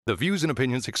The views and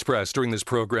opinions expressed during this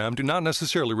program do not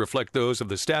necessarily reflect those of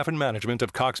the staff and management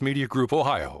of Cox Media Group,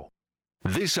 Ohio.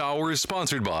 This hour is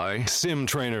sponsored by Sim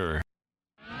Trainer.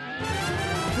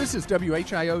 This is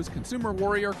WHIO's consumer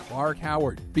warrior, Clark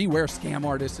Howard. Beware scam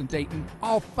artists in Dayton.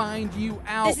 I'll find you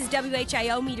out. This is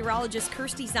WHIO meteorologist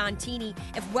Kirsty Zontini.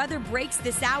 If weather breaks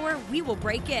this hour, we will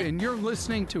break it. And you're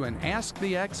listening to an Ask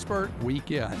the Expert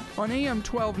weekend on AM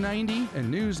 1290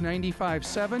 and News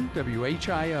 95.7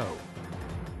 WHIO.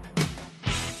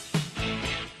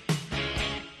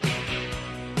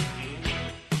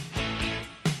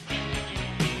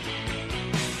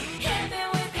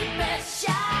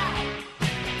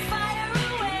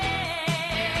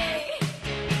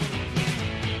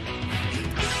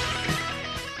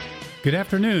 Good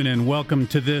afternoon, and welcome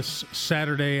to this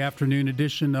Saturday afternoon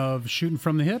edition of Shooting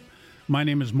from the Hip. My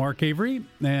name is Mark Avery,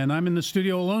 and I'm in the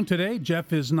studio alone today.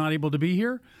 Jeff is not able to be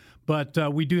here, but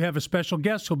we do have a special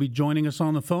guest who'll be joining us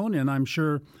on the phone, and I'm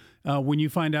sure when you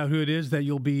find out who it is that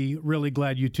you'll be really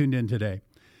glad you tuned in today.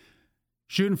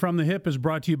 Shooting from the Hip is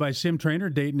brought to you by Sim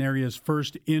Trainer, Dayton area's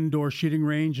first indoor shooting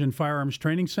range and firearms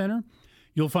training center.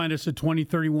 You'll find us at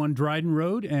 2031 Dryden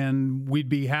Road, and we'd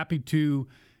be happy to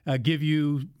give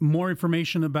you more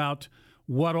information about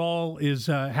what all is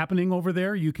happening over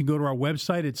there. You can go to our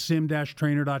website at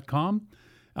sim-trainer.com.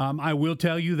 I will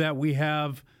tell you that we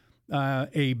have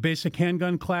a basic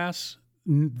handgun class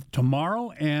tomorrow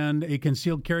and a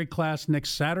concealed carry class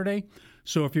next Saturday.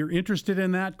 So if you're interested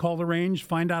in that, call the range,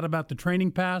 find out about the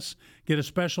training pass, get a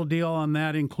special deal on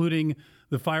that, including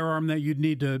the firearm that you'd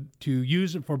need to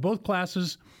use it for both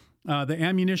classes, the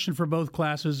ammunition for both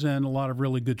classes, and a lot of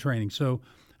really good training. So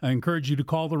I encourage you to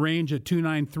call the range at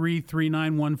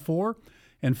 293-3914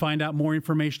 and find out more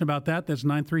information about that. That's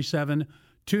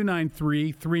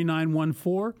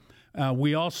 937-293-3914.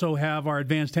 We also have our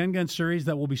Advanced Handgun Series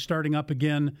that will be starting up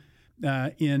again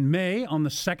in May, on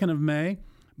the 2nd of May.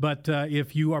 But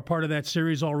if you are part of that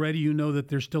series already, you know that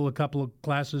there's still a couple of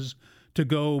classes to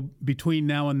go between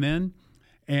now and then.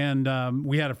 And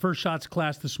we had a First Shots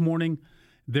class this morning.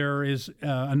 There is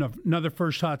another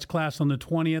First Shots class on the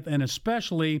 20th, and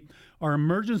especially our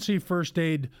emergency first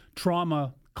aid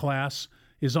trauma class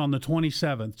is on the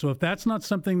 27th. So if that's not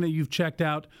something that you've checked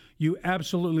out, you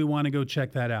absolutely want to go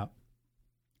check that out.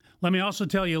 Let me also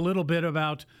tell you a little bit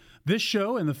about this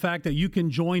show and the fact that you can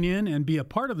join in and be a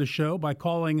part of the show by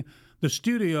calling the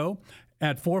studio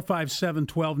at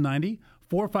 457-1290.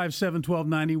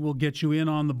 457-1290 will get you in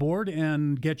on the board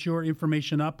and get your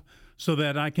information up so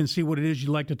that I can see what it is you'd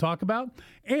like to talk about.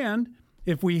 And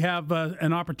if we have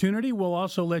an opportunity, we'll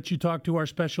also let you talk to our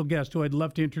special guest, who I'd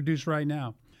love to introduce right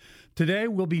now. Today,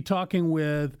 we'll be talking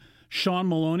with Sean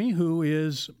Maloney, who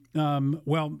is,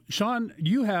 Sean,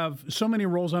 you have so many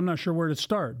roles, I'm not sure where to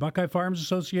start. Buckeye Firearms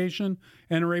Association,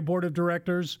 NRA Board of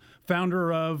Directors,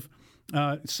 founder of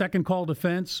Second Call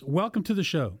Defense. Welcome to the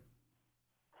show.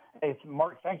 Hey,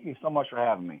 Mark, thank you so much for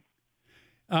having me.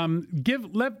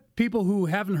 Let people who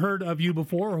haven't heard of you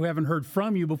before, or who haven't heard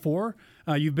from you before,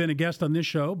 you've been a guest on this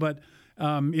show, but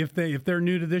if they're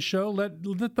new to this show, let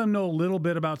them know a little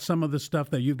bit about some of the stuff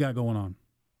that you've got going on.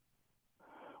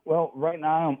 Well, right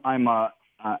now I'm a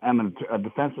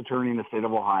defense attorney in the state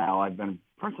of Ohio. I've been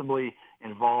principally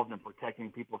involved in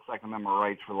protecting people's Second Amendment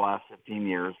rights for the last 15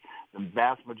 years. The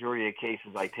vast majority of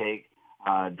cases I take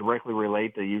directly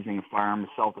relate to using a firearm as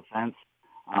self-defense.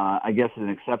 I guess an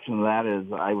exception to that is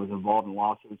I was involved in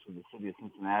lawsuits with the city of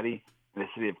Cincinnati and the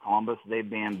city of Columbus. They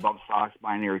banned bump stocks,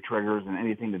 binary triggers, and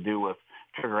anything to do with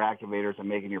trigger activators and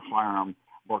making your firearm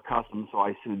more custom. So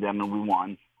I sued them and we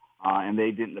won. And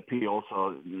they didn't appeal,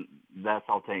 so that's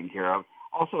all taken care of.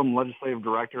 Also, I'm legislative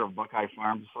director of Buckeye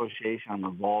Firearms Association. I'm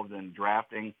involved in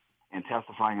drafting and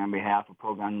testifying on behalf of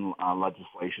pro-gun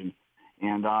legislation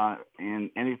and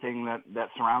anything that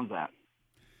surrounds that.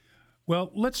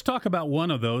 Well, let's talk about one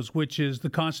of those, which is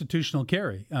the constitutional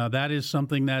carry. That is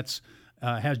something that's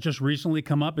has just recently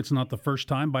come up. It's not the first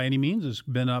time by any means. It's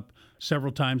been up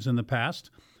several times in the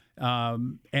past.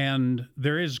 And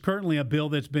there is currently a bill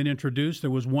that's been introduced.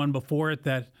 There was one before it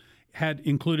that had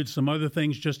included some other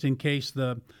things just in case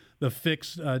the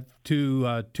fix to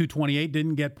 228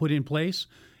 didn't get put in place.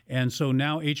 And so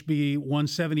now HB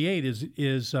 178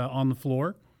 is on the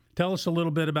floor. Tell us a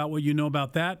little bit about what you know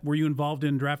about that. Were you involved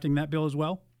in drafting that bill as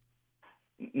well?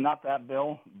 Not that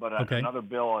bill, but another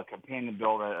bill, a companion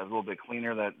bill that's a little bit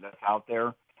cleaner that's out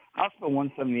there. House Bill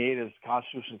 178 is a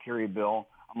constitutional carry bill,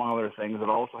 among other things. It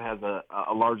also has a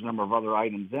large number of other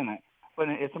items in it. But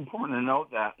it's important to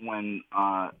note that when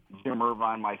Jim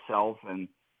Irvine, myself, and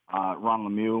Ron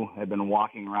Lemieux had been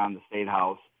walking around the State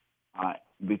House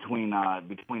between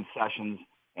sessions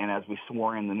and as we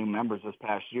swore in the new members this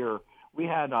past year, we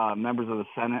had members of the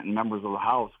Senate and members of the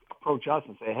House approach us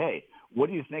and say, hey, what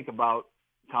do you think about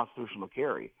constitutional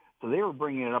carry? So they were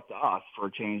bringing it up to us for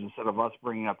a change instead of us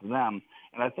bringing it up to them.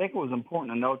 And I think it was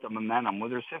important to note the momentum. Well,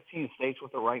 there's 15 states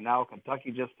with it right now.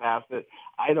 Kentucky just passed it.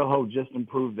 Idaho just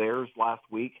improved theirs last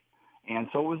week. And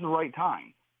so it was the right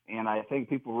time. And I think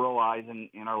people realize, and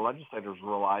our legislators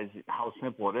realize how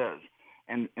simple it is.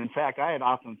 And in fact, I had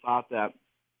often thought that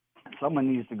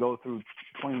someone needs to go through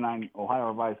Ohio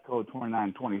Revised Code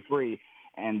 2923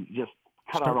 and just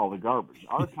cut out all the garbage.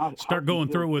 Start going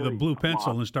through it with a blue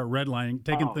pencil and start redlining,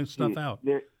 taking stuff out.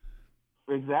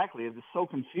 Exactly. It's so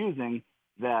confusing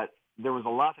that there was a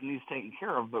lot that needs taken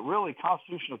care of, but really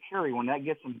constitutional carry, when that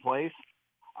gets in place,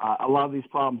 a lot of these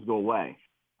problems go away.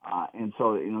 And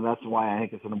so, that's why I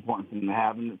think it's an important thing to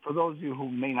have. And for those of you who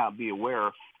may not be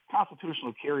aware,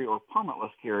 constitutional carry or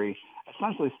permitless carry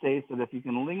essentially states that if you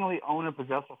can legally own and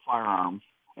possess a firearm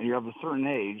and you're of a certain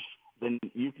age, then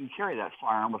you can carry that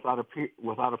firearm without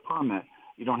a permit.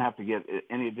 You don't have to get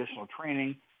any additional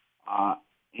training,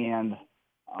 and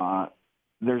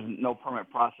there's no permit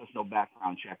process, no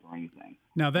background check or anything.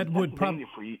 Now that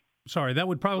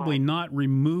would probably not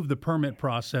remove the permit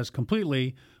process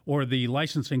completely or the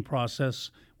licensing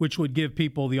process, which would give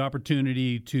people the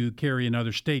opportunity to carry in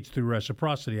other states through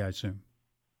reciprocity, I assume.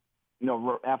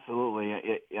 No,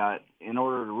 absolutely. In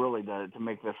order to really to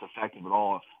make this effective at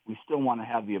all, we still want to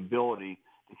have the ability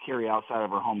to carry outside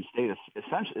of our home state,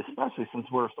 especially since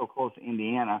we're so close to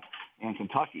Indiana and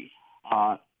Kentucky.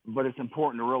 But it's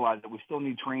important to realize that we still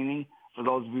need training for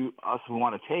those of us who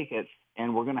want to take it,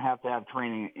 and we're going to have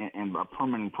training and a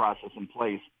permitting process in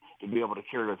place to be able to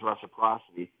carry with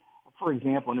reciprocity. For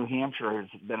example, New Hampshire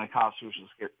has been a constitutional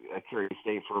carry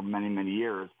state for many, many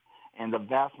years. And the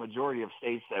vast majority of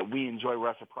states that we enjoy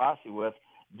reciprocity with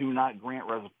do not grant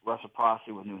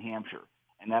reciprocity with New Hampshire.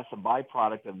 And that's a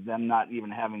byproduct of them not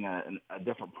even having a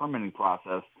different permitting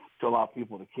process to allow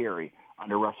people to carry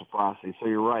under reciprocity. So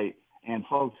you're right. And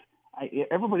folks,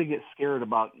 everybody gets scared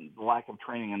about the lack of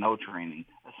training and no training.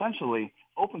 Essentially,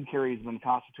 open carry has been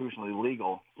constitutionally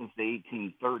legal since the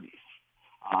 1830s.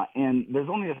 And there's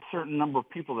only a certain number of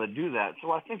people that do that.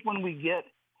 So I think when we get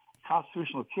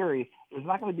constitutional carry, there's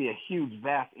not going to be a huge,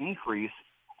 vast increase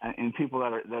in people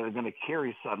that are going to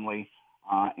carry suddenly.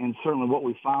 And certainly what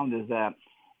we found is that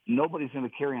nobody's going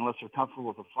to carry unless they're comfortable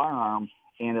with a firearm,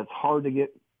 and it's hard to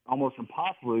get, almost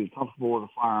impossible to be comfortable with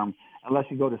a firearm unless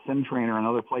you go to Sim Trainer and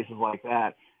other places like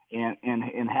that and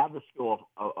have the skill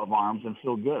of arms and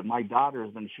feel good. My daughter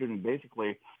has been shooting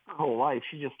basically her whole life.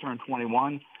 She just turned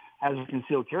 21, has a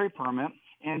concealed carry permit,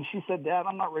 and she said, Dad,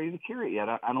 I'm not ready to carry it yet.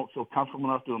 I don't feel comfortable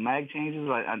enough doing mag changes,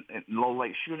 low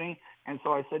light shooting. And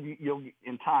so I said,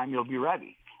 in time, you'll be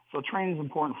ready. So training is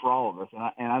important for all of us,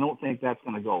 and I don't think that's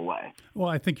going to go away. Well,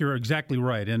 I think you're exactly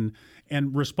right. And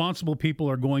responsible people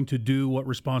are going to do what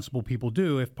responsible people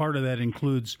do. If part of that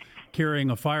includes carrying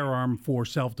a firearm for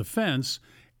self-defense,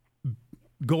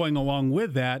 going along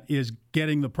with that is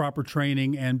getting the proper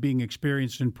training and being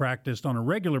experienced and practiced on a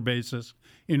regular basis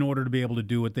in order to be able to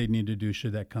do what they need to do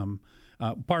should that come.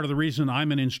 Part of the reason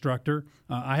I'm an instructor,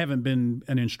 I haven't been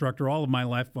an instructor all of my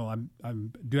life. Well, I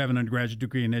do have an undergraduate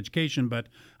degree in education, but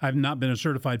I've not been a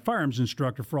certified firearms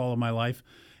instructor for all of my life.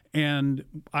 And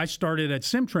I started at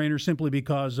Sim Trainer simply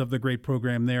because of the great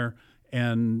program there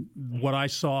and what I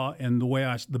saw and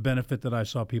the benefit that I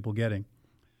saw people getting.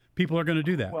 People are going to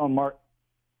do that. Well, Mark,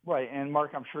 right, and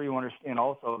Mark, I'm sure you understand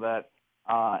also that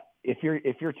if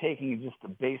you're taking just a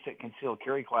basic concealed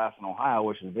carry class in Ohio,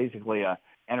 which is basically a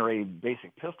NRA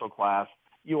basic pistol class,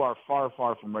 you are far,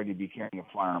 far from ready to be carrying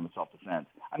a firearm in self-defense.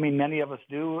 I mean, many of us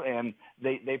do, and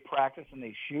they practice and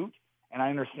they shoot, and I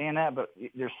understand that, but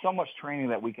there's so much training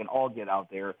that we can all get out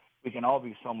there. We can all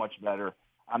be so much better.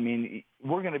 I mean,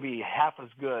 we're going to be half as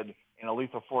good in a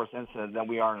lethal force incident than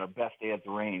we are in our best day at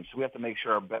the range. So we have to make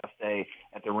sure our best day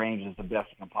at the range is the best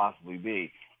it can possibly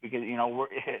be. Because,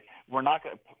 we're not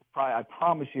going to, I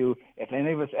promise you, if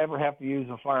any of us ever have to use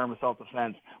a firearm in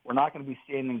self-defense, we're not going to be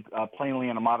standing plainly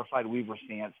in a modified Weaver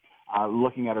stance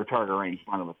looking at our target range in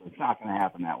front of us. It's not going to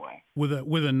happen that way. With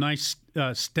a nice,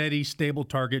 steady, stable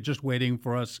target just waiting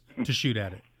for us to shoot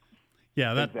at it.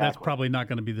 Yeah, that's probably not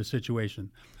going to be the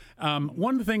situation.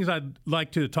 One of the things I'd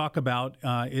like to talk about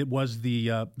it was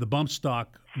the bump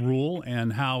stock rule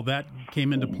and how that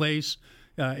came into place.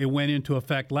 It went into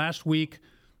effect last week.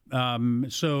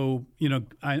 So,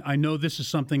 I know this is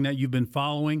something that you've been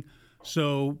following.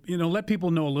 So, let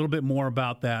people know a little bit more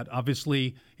about that.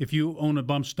 Obviously, if you own a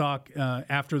bump stock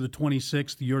after the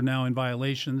 26th, you're now in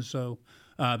violation. So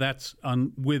that's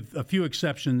with a few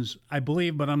exceptions, I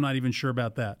believe, but I'm not even sure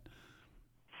about that.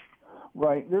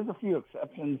 Right. There's a few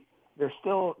exceptions. There's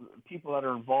still people that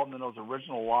are involved in those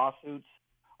original lawsuits.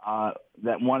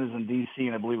 That one is in D.C.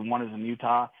 and I believe one is in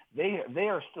Utah. They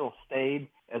are still stayed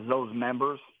as those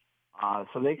members,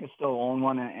 so they can still own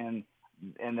one, and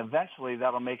eventually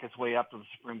that'll make its way up to the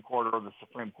Supreme Court, or the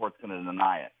Supreme Court's going to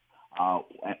deny it.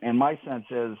 And my sense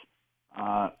is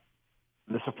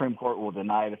the Supreme Court will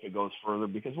deny it if it goes further,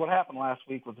 because what happened last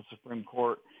week with the Supreme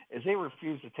Court is they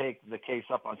refused to take the case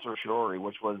up on certiorari,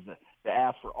 which was to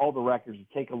ask for all the records to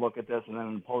take a look at this and then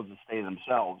impose a stay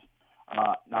themselves.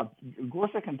 Now,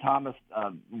 Gorsuch and Thomas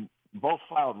both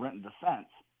filed written dissents,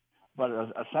 but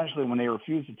essentially when they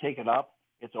refused to take it up,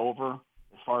 it's over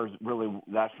as far as really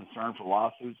that's concerned for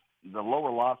lawsuits. The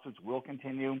lower lawsuits will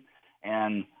continue,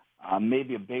 and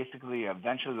maybe basically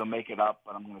eventually they'll make it up,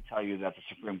 but I'm going to tell you that the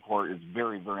Supreme Court is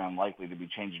very, very unlikely to be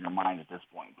changing their mind at this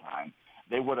point in time.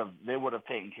 They would have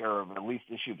taken care of, at least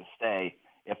issued a stay,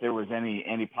 if there was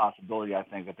any possibility, I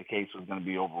think, that the case was going to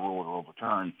be overruled or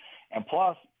overturned. And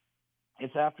plus,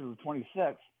 it's after the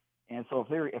 26th, and so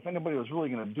if anybody was really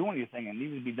going to do anything, it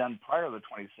needed to be done prior to the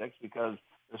 26th, because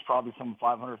there's probably some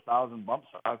 500,000 bump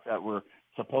stocks that were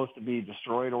supposed to be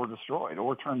destroyed or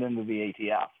turned into the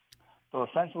ATF. So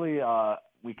essentially,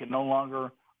 we can no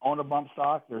longer own a bump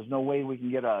stock. There's no way we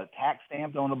can get a tax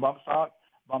stamp to own a bump stock.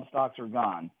 Bump stocks are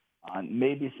gone.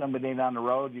 Maybe someday down the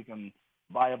road you can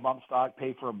buy a bump stock,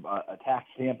 pay for a tax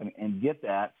stamp, and get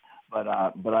that. But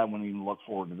I wouldn't even look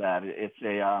forward to that.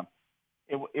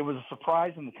 It was a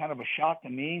surprise and kind of a shock to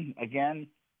me. Again,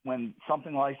 when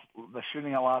something like the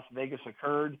shooting at Las Vegas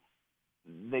occurred,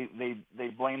 they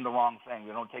blame the wrong thing.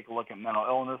 They don't take a look at mental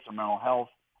illness or mental health,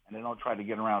 and they don't try to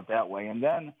get around it that way. And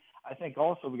then I think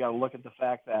also we got to look at the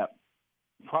fact that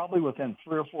probably within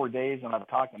 3 or 4 days, and I've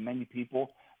talked to many people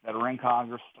that are in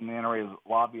Congress, from the NRA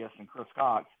lobbyists and Chris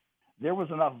Cox, there was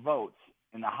enough votes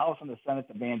in the House and the Senate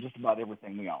to ban just about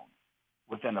everything we own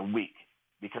within a week,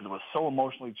 because it was so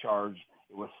emotionally charged.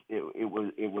 It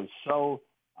was so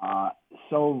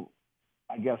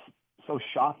I guess so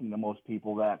shocking to most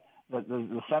people that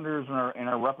the senators and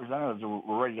our representatives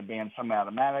were ready to ban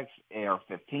semi-automatics,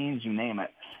 AR-15s, you name it.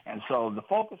 And so the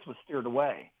focus was steered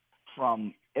away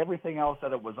from everything else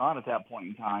that it was on at that point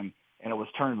in time, and it was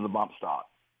turned to the bump stock.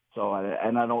 So,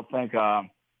 and I don't think, I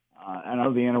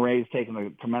know the NRA has taken a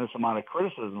tremendous amount of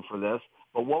criticism for this,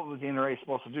 but what was the NRA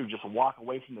supposed to do? Just walk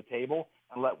away from the table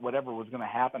and let whatever was going to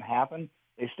happen?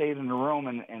 They stayed in the room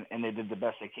and they did the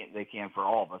best they can for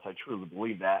all of us. I truly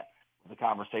believe that with the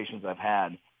conversations I've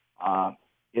had.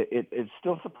 It's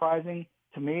still surprising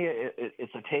to me.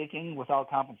 It's a taking without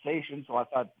compensation, so I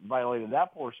thought violated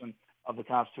that portion of the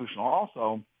Constitution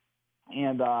also.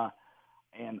 And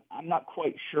I'm not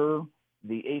quite sure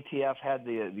the ATF had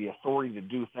the authority to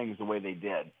do things the way they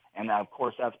did. And of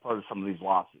course, that's part of some of these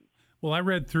lawsuits. Well, I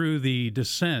read through the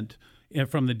dissent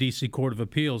from the D.C. Court of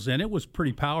Appeals, and it was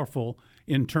pretty powerful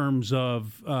in terms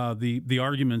of the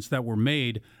arguments that were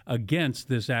made against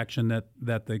this action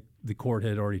that the court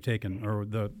had already taken, or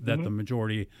the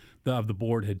majority of the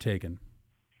board had taken.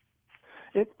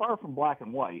 It's far from black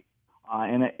and white,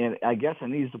 and I guess it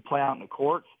needs to play out in the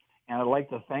courts. And I'd like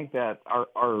to think that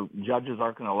our judges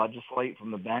aren't going to legislate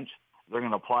from the bench. They're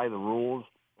going to apply the rules.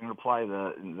 They're going to apply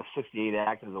the 68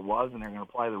 Act as it was, and they're going to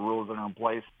apply the rules that are in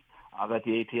place that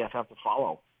the ATF have to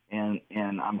follow. And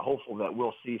I'm hopeful that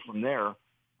we'll see from there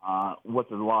what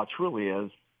the law truly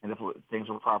is, and if things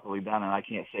were properly done. And I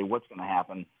can't say what's going to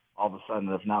happen all of a sudden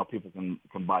if now people can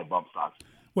buy bump stocks.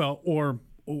 Well, or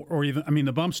even, I mean,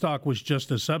 the bump stock was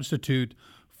just a substitute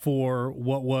for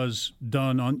what was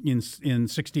done in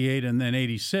 68 and then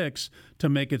 86 to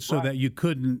make it so that you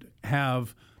couldn't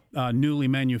have newly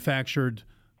manufactured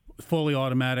fully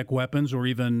automatic weapons or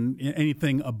even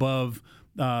anything above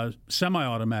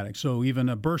semi-automatic. So even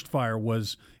a burst fire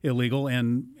was illegal,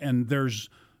 and there's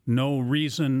no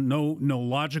reason, no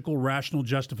logical, rational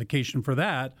justification for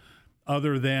that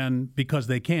other than because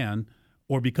they can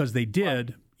or because they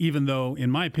did, even though,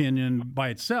 in my opinion, by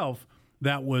itself,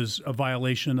 that was a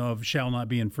violation of shall not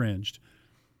be infringed.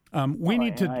 We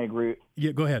need to. I agree.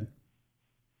 Yeah, go ahead.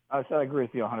 I agree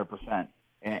with you 100%.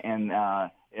 And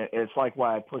it's like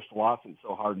why I pushed the lawsuit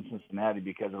so hard in Cincinnati,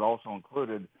 because it also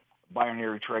included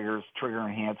binary triggers, trigger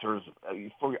enhancers,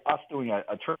 for us doing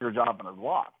a trigger job on a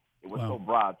Glock. It was so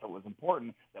broad, so it was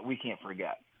important that we can't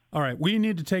forget. All right, we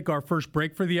need to take our first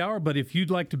break for the hour, but if you'd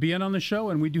like to be in on the show,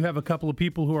 and we do have a couple of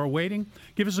people who are waiting,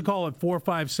 give us a call at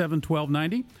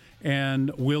 457-1290,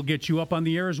 and we'll get you up on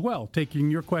the air as well, taking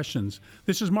your questions.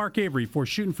 This is Mark Avery for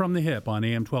Shooting from the Hip on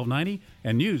AM 1290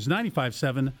 and News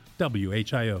 95.7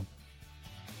 WHIO.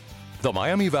 the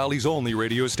Miami Valley's only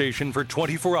radio station for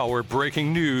 24-hour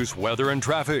breaking news, weather, and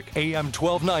traffic. AM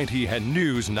 1290 and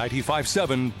News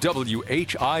 95.7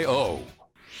 WHIO.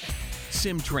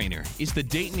 Sim Trainer is the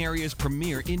Dayton area's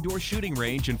premier indoor shooting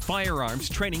range and firearms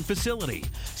training facility.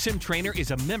 Sim Trainer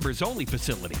is a members-only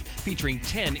facility featuring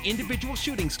 10 individual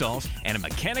shooting stalls and a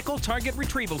mechanical target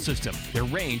retrieval system. Their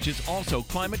range is also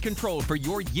climate controlled for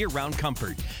your year-round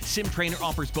comfort. Sim Trainer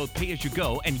offers both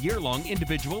pay-as-you-go and year-long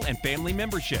individual and family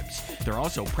memberships. They're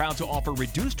also proud to offer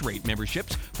reduced-rate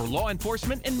memberships for law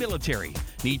enforcement and military.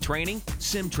 Need training?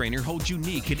 Sim Trainer holds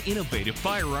unique and innovative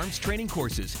firearms training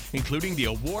courses, including the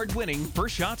award-winning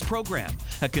First Shots program,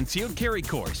 a concealed carry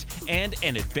course, and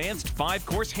an advanced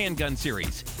 5-course handgun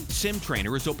series. Sim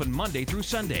Trainer is open Monday through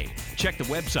Sunday. Check the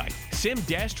website,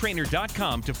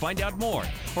 sim-trainer.com, to find out more,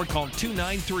 or call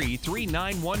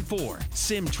 293-3914.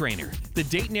 Sim Trainer, the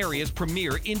Dayton area's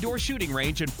premier indoor shooting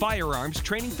range and firearms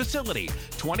training facility,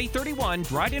 2031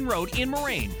 Dryden Road in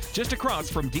Moraine, just across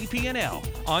from DP&L.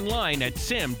 Online at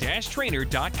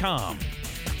sim-trainer.com.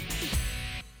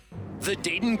 The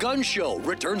Dayton Gun Show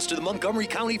returns to the Montgomery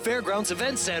County Fairgrounds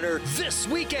Event Center this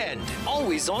weekend.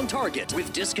 Always on target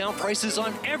with discount prices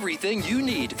on everything you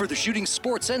need for the shooting,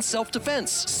 sports, and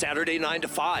self-defense. Saturday 9 to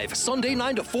 5, Sunday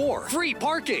 9 to 4. Free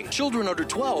parking. Children under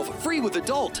 12, free with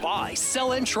adult. Buy,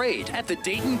 sell, and trade at the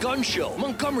Dayton Gun Show,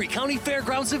 Montgomery County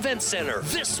Fairgrounds Event Center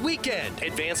this weekend.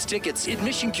 Advance tickets,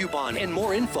 admission coupon, and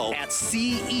more info at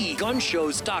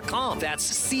cegunshows.com.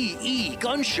 That's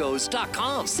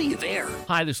cegunshows.com. See you there.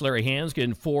 Hi, this is Larry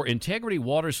Hanskin for Integrity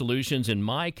Water Solutions in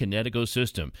My Kinetico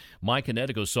system. My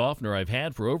Kinetico softener I've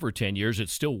had for over 10 years.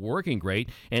 It's still working great,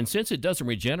 and since it doesn't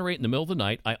regenerate in the middle of the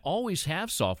night, I always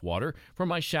have soft water for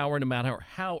my shower no matter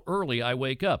how early I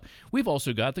wake up. We've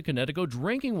also got the Kinetico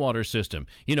drinking water system.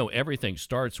 You know, everything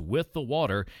starts with the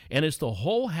water, and it's the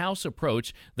whole house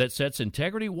approach that sets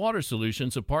Integrity Water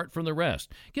Solutions apart from the rest.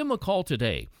 Give them a call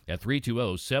today at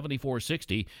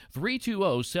 320-7460,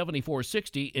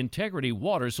 320-7460, Integrity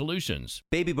Water Solutions.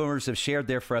 Baby boomers have shared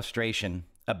their frustration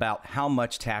about how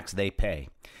much tax they pay.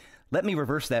 Let me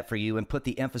reverse that for you and put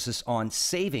the emphasis on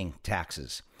saving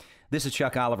taxes. This is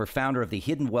Chuck Oliver, founder of the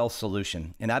Hidden Wealth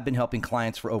Solution, and I've been helping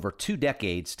clients for over 2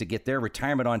 decades to get their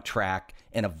retirement on track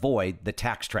and avoid the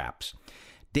tax traps.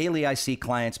 Daily, I see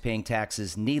clients paying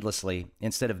taxes needlessly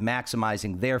instead of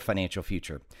maximizing their financial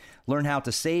future. Learn how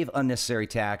to save unnecessary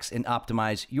tax and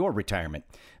optimize your retirement.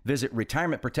 Visit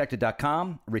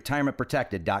retirementprotected.com,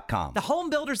 retirementprotected.com. The Home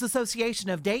Builders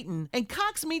Association of Dayton and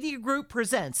Cox Media Group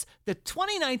presents the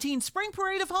 2019 Spring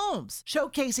Parade of Homes,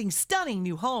 showcasing stunning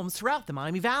new homes throughout the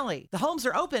Miami Valley. The homes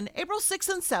are open April 6th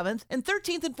and 7th and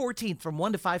 13th and 14th from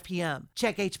 1 to 5 p.m.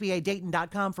 Check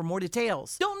hbadayton.com for more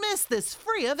details. Don't miss this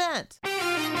free event.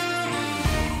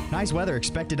 Nice weather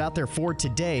expected out there for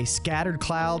today. Scattered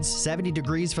clouds, 70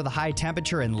 degrees for the high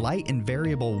temperature, and light and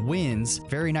variable winds.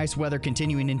 Very nice weather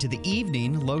continuing into the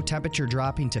evening. Low temperature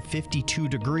dropping to 52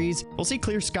 degrees. We'll see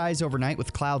clear skies overnight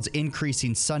with clouds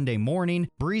increasing Sunday morning.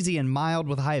 Breezy and mild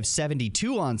with a high of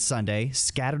 72 on Sunday.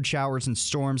 Scattered showers and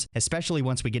storms, especially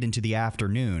once we get into the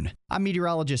afternoon. I'm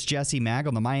meteorologist Jesse Mag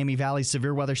on the Miami Valley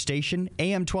Severe Weather Station,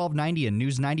 AM 1290 and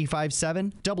News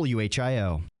 95.7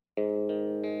 WHIO.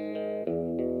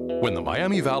 When the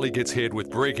Miami Valley gets hit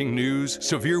with breaking news,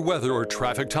 severe weather, or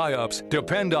traffic tie-ups,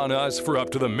 depend on us for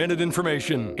up-to-the-minute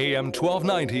information. AM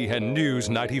 1290 and News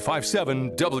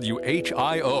 95.7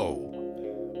 WHIO.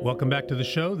 Welcome back to the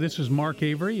show. This is Mark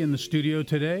Avery in the studio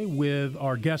today with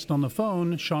our guest on the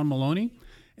phone, Sean Maloney.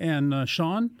 And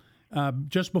Sean,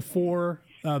 just before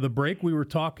the break, we were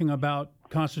talking about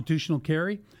constitutional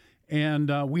carry.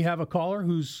 And we have a caller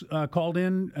who's called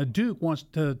in. Duke wants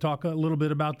to talk a little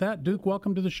bit about that. Duke,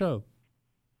 welcome to the show.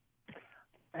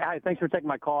 Hi, thanks for taking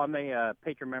my call. I'm a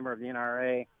patron member of the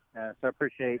NRA, so I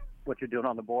appreciate what you're doing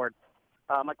on the board.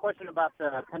 My question about the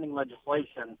pending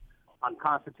legislation on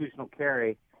constitutional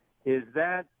carry, is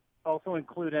that also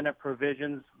include in it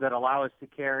provisions that allow us to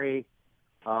carry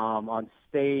on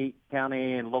state,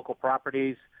 county, and local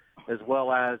properties, as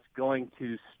well as going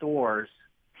to stores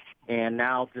and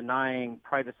now denying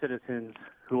private citizens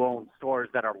who own stores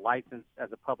that are licensed as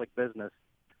a public business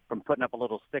from putting up a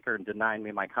little sticker and denying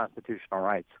me my constitutional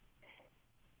rights?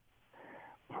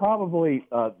 Probably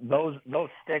those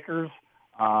stickers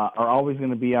are always going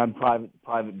to be on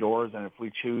private doors, and if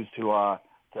we choose to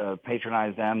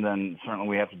patronize them, then certainly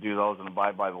we have to do those and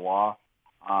abide by the law.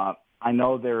 I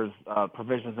know there's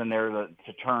provisions in there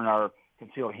to turn our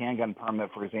concealed handgun permit,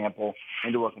 for example,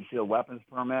 into a concealed weapons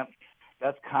permit.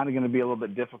 That's kind of going to be a little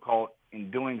bit difficult in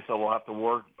doing so. We'll have to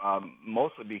work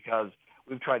mostly because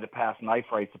we've tried to pass knife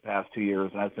rights the past 2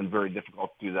 years, and that's been very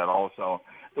difficult to do that also.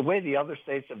 The way the other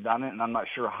states have done it, and I'm not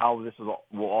sure how this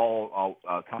will all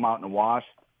come out in the wash,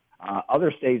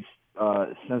 other states,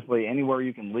 essentially anywhere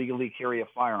you can legally carry a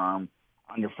firearm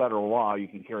under federal law, you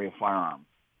can carry a firearm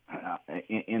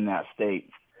in that state.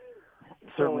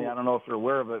 Certainly, I don't know if you're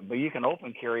aware of it, but you can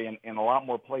open carry in a lot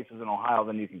more places in Ohio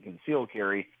than you can conceal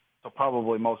carry. So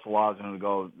probably most laws are going to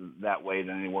go that way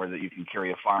than anywhere that you can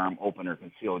carry a firearm open or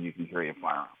concealed, you can carry a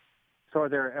firearm. So are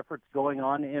there efforts going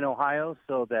on in Ohio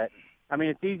so that, I mean,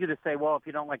 it's easy to say, well, if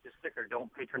you don't like the sticker,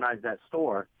 don't patronize that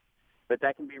store. But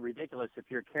that can be ridiculous if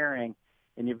you're carrying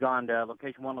and you've gone to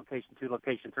location 1, location 2,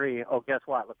 location 3. Oh, guess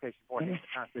what? Location 4 is the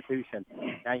Constitution.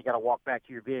 Now you got to walk back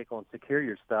to your vehicle and secure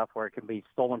your stuff where it can be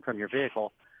stolen from your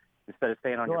vehicle instead of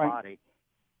staying on your body.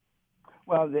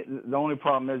 Well, the only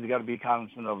problem is you got to be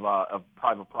cognizant of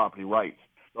private property rights.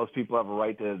 Those people have a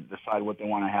right to decide what they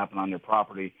want to happen on their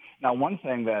property. Now, one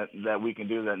thing that we can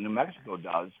do that New Mexico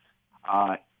does,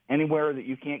 anywhere that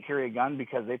you can't carry a gun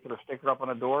because they put a sticker up on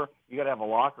a door, you got to have a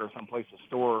locker or someplace to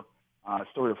store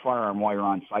your firearm while you're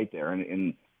on site there.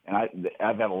 And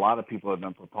I've had a lot of people who have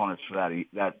been proponents for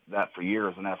that for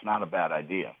years, and that's not a bad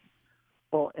idea.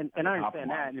 Well, and I understand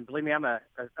that, and believe me, I'm a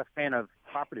fan of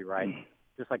property rights,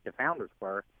 just like the founders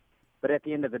were. But at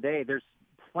the end of the day, there's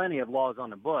plenty of laws on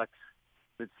the books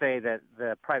that say that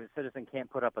the private citizen can't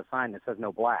put up a sign that says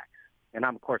no blacks. And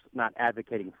I'm, of course, not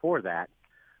advocating for that.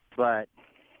 But,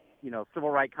 you know, civil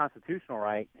right, constitutional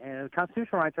right, and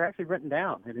constitutional rights are actually written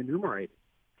down and enumerated.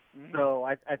 Mm-hmm. So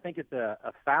I think it's a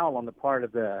foul on the part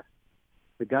of the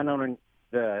gun owner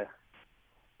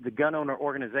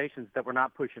organizations that we're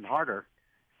not pushing harder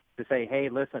to say, hey,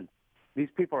 listen, these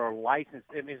people are licensed.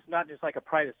 I mean, it's not just like a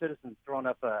private citizen throwing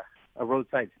up a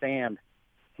roadside stand.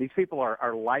 These people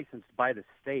are licensed by the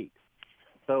state.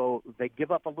 So they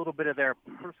give up a little bit of their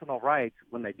personal rights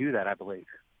when they do that, I believe.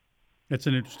 That's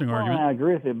an interesting argument. I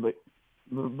agree with you,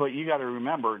 but you got to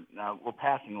remember, we're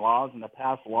passing laws, and to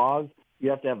pass laws, you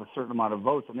have to have a certain amount of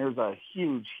votes, and there's a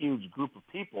huge, huge group of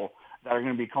people that are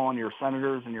going to be calling your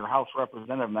senators and your House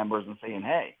representative members and saying,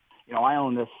 hey, you know, I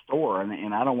own this store,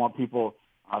 and I don't want people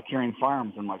carrying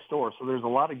firearms in my store. So there's a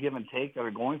lot of give and take that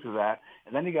are going through that,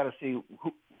 and then you got to see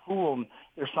who will.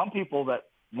 There's some people that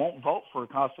won't vote for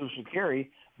constitutional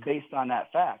carry based on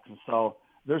that fact, and so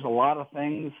there's a lot of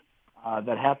things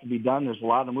that have to be done. There's a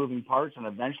lot of moving parts, and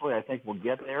eventually I think we'll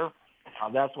get there.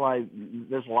 That's why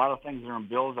there's a lot of things that are in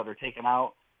bills that are taken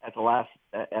out at the last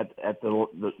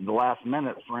the last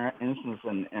minute. For instance,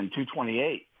 in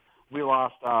 228, we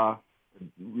lost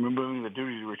removing the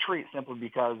duty to retreat simply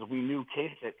because we knew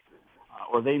Kasich,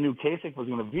 or they knew Kasich was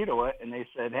going to veto it, and they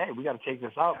said, hey, we got to take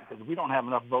this out because we don't have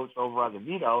enough votes to override the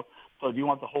veto. So do you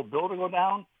want the whole bill to go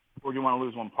down, or do you want to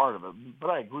lose one part of it? But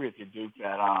I agree with you, Duke,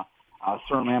 that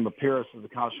certainly I'm a purist of the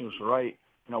constitutional right.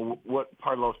 You know, what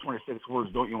part of those 26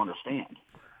 words don't you understand?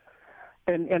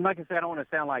 And like I said, I don't want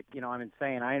to sound like, you know, I'm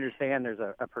insane. I understand there's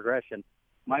a progression.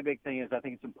 My big thing is I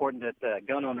think it's important that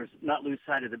gun owners not lose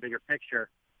sight of the bigger picture.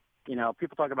 You know,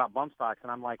 people talk about bump stocks,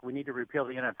 and I'm like, we need to repeal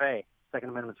the NFA. Second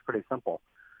Amendment's pretty simple.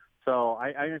 So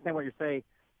I understand what you're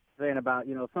saying about,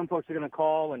 you know, some folks are going to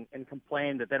call and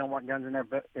complain that they don't want guns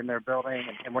in their building,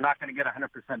 and we're not going to get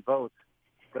 100% votes.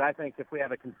 But I think if we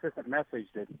have a consistent message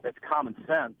that's common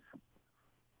sense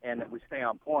and that we stay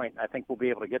on point, I think we'll be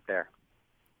able to get there.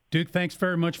 Duke, thanks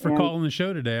very much for calling the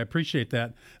show today. I appreciate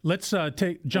that. Let's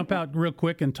jump out real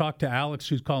quick and talk to Alex,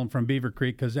 who's calling from Beaver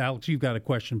Creek, because, Alex, you've got a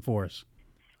question for us.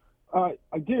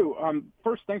 I do.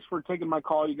 First, thanks for taking my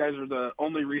call. You guys are the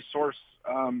only resource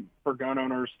for gun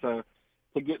owners to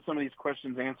get some of these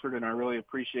questions answered, and I really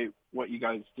appreciate what you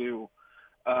guys do.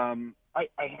 I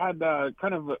had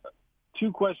kind of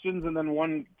two questions, and then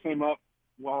one came up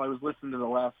while I was listening to the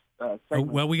last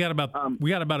segment. Well, we got about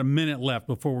a minute left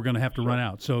before we're going to have to run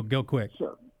out, so go quick.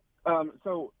 Sure.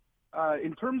 So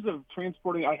in terms of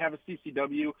transporting, I have a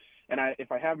CCW, and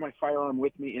if I have my firearm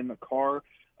with me in the car,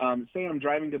 say I'm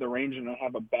driving to the range and I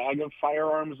have a bag of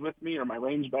firearms with me, or my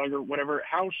range bag or whatever,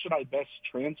 how should I best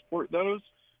transport those?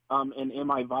 And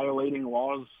am I violating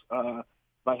laws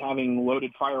by having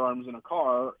loaded firearms in a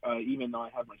car, even though I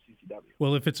have my CCW?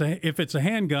 Well, if it's a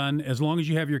handgun, as long as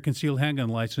you have your concealed handgun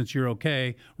license, you're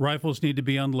okay. Rifles need to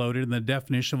be unloaded, and the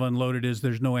definition of unloaded is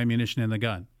there's no ammunition in the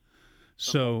gun.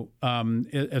 So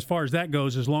as far as that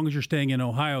goes, as long as you're staying in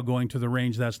Ohio going to the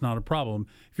range, that's not a problem.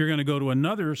 If you're going to go to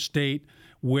another state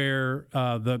where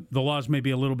the laws may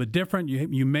be a little bit different,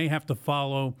 you may have to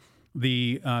follow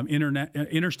the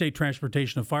interstate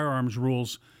transportation of firearms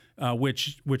rules,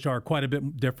 which are quite a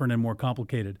bit different and more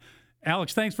complicated.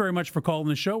 Alex, thanks very much for calling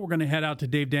the show. We're going to head out to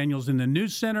Dave Daniels in the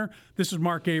News Center. This is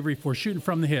Mark Avery for Shooting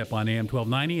from the Hip on AM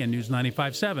 1290 and News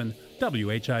 95.7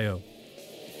 WHIO.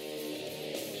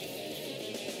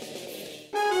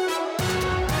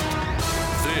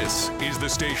 This is the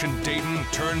station Dayton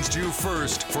turns to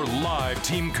first for live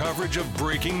team coverage of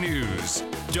breaking news.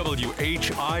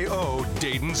 WHIO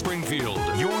Dayton Springfield.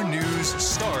 Your news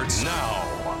starts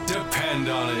now. Depend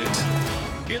on it.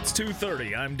 It's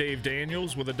 2:30. I'm Dave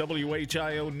Daniels with a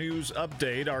WHIO News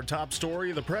update. Our top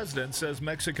story, the president says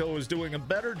Mexico is doing a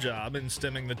better job in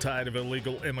stemming the tide of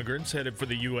illegal immigrants headed for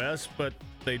the U.S., but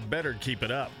they'd better keep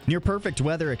it up. Near perfect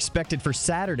weather expected for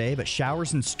Saturday, but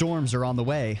showers and storms are on the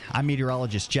way. I'm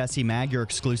meteorologist Jesse Mag. Your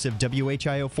exclusive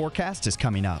WHIO forecast is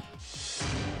coming up.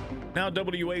 Now,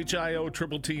 WHIO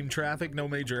Triple Team traffic. No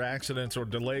major accidents or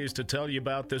delays to tell you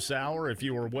about this hour. If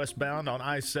you are westbound on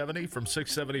I-70 from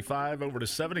 675 over to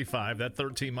 75, that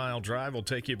 13-mile drive will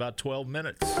take you about 12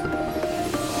 minutes.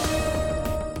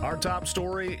 Our top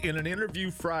story, in an interview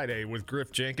Friday with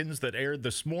Griff Jenkins that aired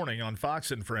this morning on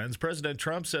Fox & Friends, President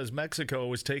Trump says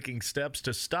Mexico is taking steps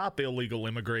to stop illegal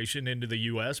immigration into the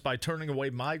U.S. by turning away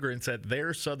migrants at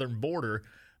their southern border,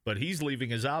 but he's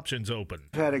leaving his options open.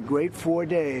 We've had a great 4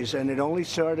 days, and it only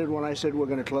started when I said we're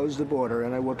going to close the border,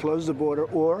 and I will close the border,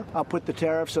 or I'll put the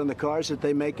tariffs on the cars that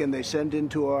they make and they send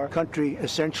into our country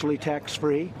essentially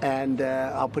tax-free, and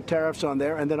I'll put tariffs on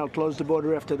there, and then I'll close the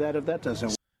border after that if that doesn't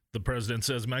work. The president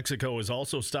says Mexico is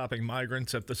also stopping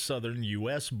migrants at the southern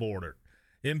U.S. border.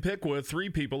 In Piqua, 3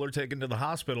 people are taken to the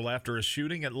hospital after a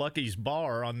shooting at Lucky's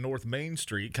Bar on North Main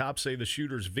Street. Cops say the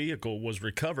shooter's vehicle was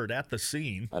recovered at the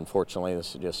scene. Unfortunately,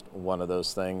 this is just one of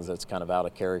those things that's kind of out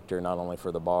of character, not only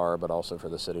for the bar, but also for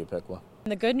the city of Piqua.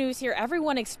 The good news here,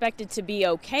 everyone expected to be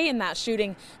okay in that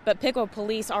shooting, but Piqua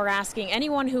police are asking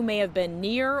anyone who may have been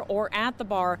near or at the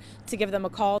bar to give them a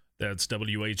call. That's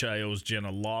WHIO's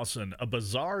Jenna Lawson. A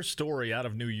bizarre story out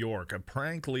of New York. A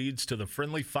prank leads to the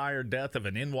friendly fire death of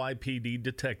an NYPD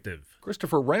detective.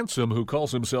 Christopher Ransom, who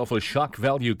calls himself a shock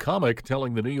value comic,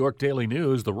 telling the New York Daily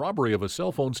News the robbery of a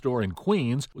cell phone store in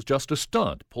Queens was just a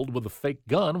stunt, pulled with a fake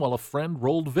gun while a friend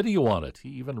rolled video on it. He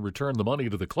even returned the money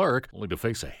to the clerk, only to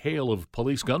face a hail of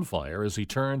police gunfire as he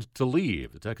turned to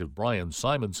leave. Detective Brian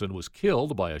Simonson was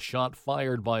killed by a shot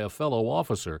fired by a fellow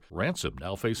officer. Ransom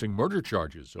now facing murder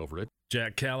charges over it.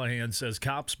 Jack Callahan says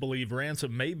cops believe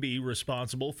Ransom may be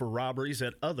responsible for robberies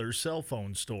at other cell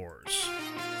phone stores.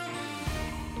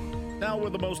 Now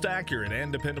with the most accurate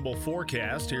and dependable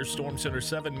forecast, here's Storm Center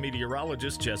 7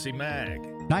 meteorologist Jesse Mag.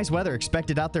 Nice weather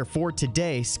expected out there for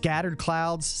today. Scattered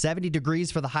clouds, 70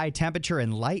 degrees for the high temperature,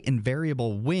 and light and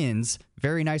variable winds.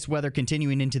 Very nice weather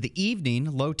continuing into the evening.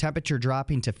 Low temperature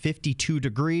dropping to 52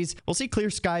 degrees. We'll see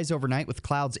clear skies overnight with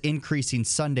clouds increasing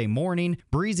Sunday morning.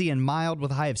 Breezy and mild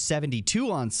with a high of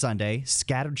 72 on Sunday.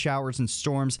 Scattered showers and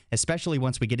storms, especially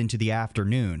once we get into the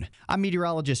afternoon. I'm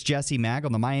meteorologist Jesse Mag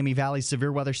on the Miami Valley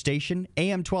Severe Weather Station,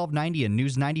 AM 1290 and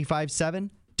News 95.7.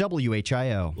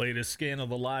 WHIO. Latest scan of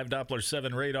the live Doppler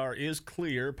 7 radar is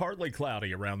clear. Partly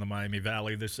cloudy around the Miami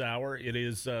Valley this hour. It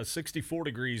is 64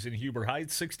 degrees in Huber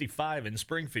Heights, 65 in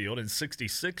Springfield, and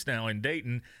 66 now in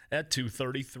Dayton at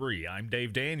 2:33. I'm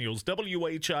Dave Daniels,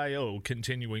 WHIO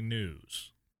Continuing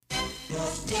News.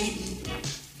 North Dayton,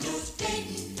 North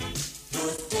Dayton,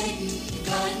 North Dayton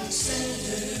Garden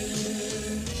Center.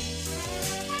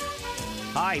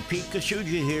 Hi, Pete Kasuja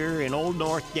here in Old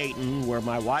North Dayton, where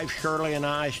my wife Shirley and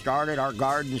I started our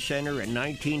garden center in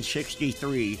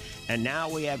 1963, and now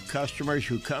we have customers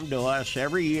who come to us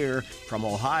every year from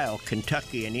Ohio,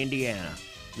 Kentucky, and Indiana.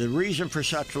 The reason for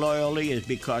such loyalty is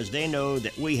because they know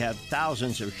that we have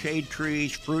thousands of shade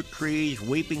trees, fruit trees,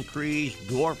 weeping trees,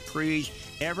 dwarf trees,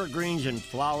 evergreens, and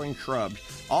flowering shrubs,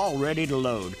 all ready to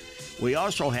load. We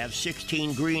also have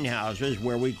 16 greenhouses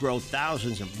where we grow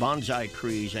thousands of bonsai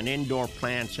trees and indoor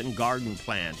plants and garden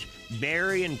plants,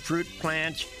 berry and fruit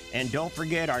plants, and don't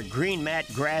forget our green mat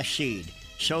grass seed.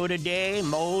 Sow today,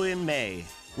 mow in May.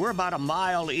 We're about a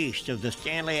mile east of the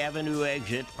Stanley Avenue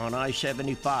exit on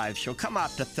I-75, so come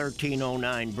out to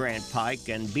 1309 Brant Pike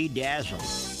and be dazzled.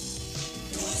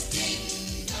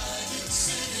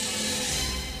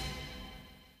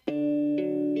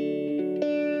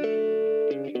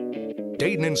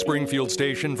 Dayton and Springfield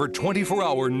station for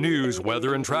 24-hour news,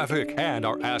 weather, and traffic, and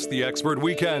our Ask the Expert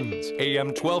weekends. AM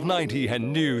 1290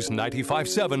 and News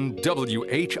 95.7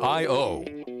 WHIO.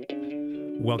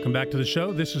 Welcome back to the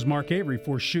show. This is Mark Avery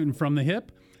for Shooting from the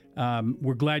Hip.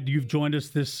 We're glad you've joined us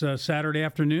this Saturday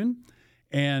afternoon.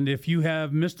 And if you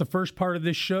have missed the first part of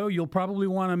this show, you'll probably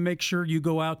want to make sure you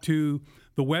go out to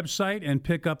the website and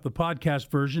pick up the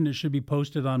podcast version. It should be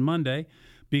posted on Monday,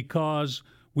 because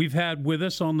We've had with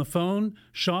us on the phone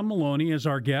Sean Maloney as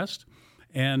our guest.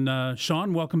 And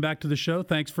Sean, welcome back to the show.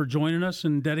 Thanks for joining us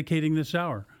and dedicating this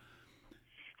hour.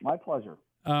 My pleasure.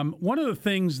 One of the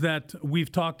things that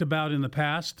we've talked about in the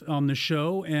past on the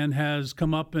show and has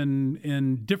come up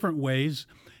in different ways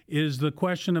is the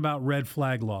question about red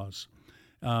flag laws.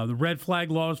 The red flag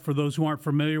laws, for those who aren't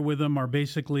familiar with them, are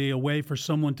basically a way for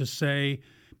someone to say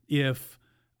if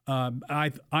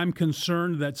I'm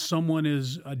concerned that someone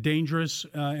is dangerous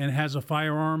and has a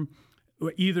firearm,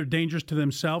 either dangerous to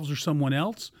themselves or someone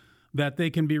else, that they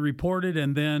can be reported,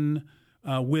 and then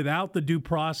without the due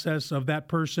process of that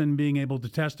person being able to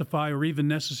testify or even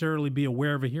necessarily be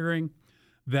aware of a hearing,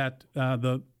 that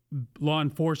the law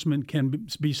enforcement can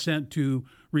be sent to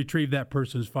retrieve that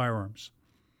person's firearms.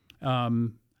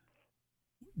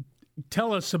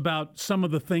 Tell us about some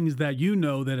of the things that you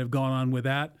know that have gone on with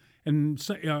that, and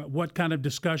what kind of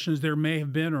discussions there may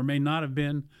have been or may not have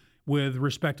been with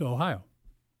respect to Ohio.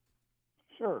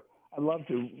 Sure. I'd love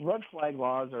to. Red flag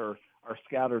laws are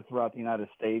scattered throughout the United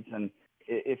States, and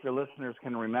if your listeners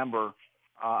can remember,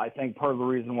 I think part of the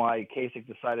reason why Kasich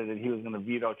decided that he was going to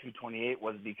veto 228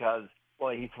 was because,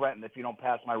 well, he threatened, if you don't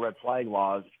pass my red flag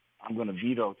laws, I'm going to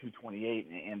veto 228,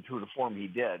 and true to form, he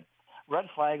did. Red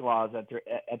flag laws at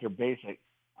their basic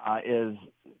is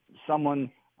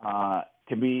someone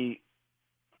can be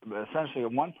essentially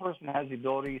one person has the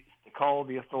ability to call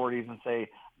the authorities and say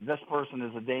this person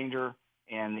is a danger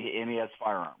and he has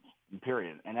firearms,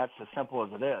 period. And that's as simple as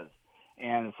it is.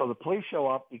 And so the police show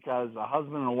up because a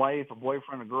husband and a wife, a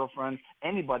boyfriend, a girlfriend,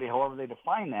 anybody, however they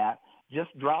define that,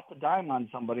 just dropped a dime on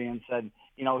somebody and said,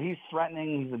 he's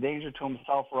threatening, he's a danger to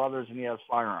himself or others, and he has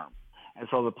firearms. And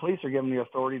so the police are given the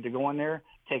authority to go in there,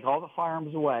 take all the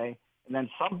firearms away, and then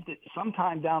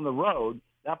sometime down the road,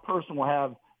 that person will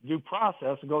have due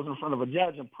process and goes in front of a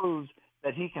judge and proves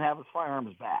that he can have his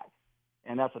firearms back.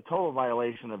 And that's a total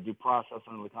violation of due process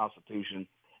under the Constitution.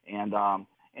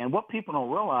 And what people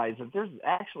don't realize is that there's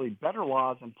actually better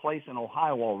laws in place in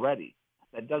Ohio already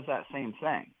that does that same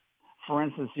thing. For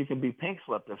instance, you can be pink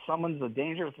slipped. If someone's a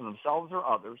danger to themselves or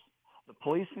others, the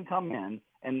police can come in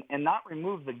and not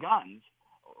remove the guns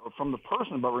from the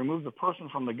person, but remove the person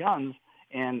from the guns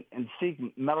and seek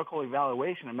medical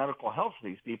evaluation and medical health for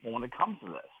these people when it comes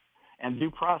to this. And due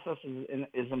process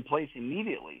is in place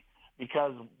immediately,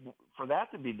 because for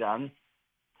that to be done,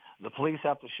 the police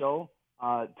have to show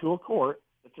to a court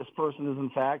that this person is in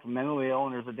fact mentally ill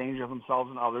and there's a danger of themselves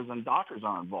and others, and doctors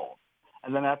are involved.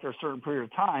 And then after a certain period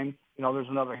of time, there's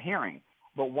another hearing.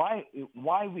 But why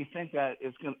we think that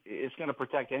it's going to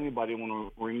protect anybody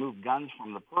when we remove guns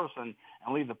from the person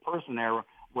and leave the person there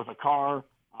with a car,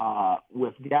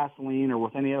 with gasoline, or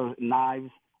with any other knives,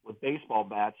 with baseball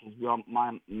bats, is beyond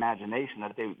my imagination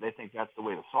that they think that's the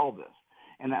way to solve this.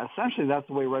 And essentially that's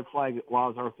the way red flag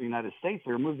laws are for the United States.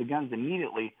 They remove the guns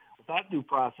immediately without due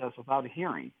process, without a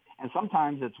hearing. And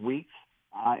sometimes it's weeks,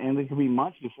 and it can be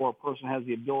months before a person has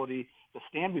the ability to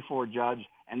stand before a judge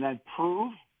and then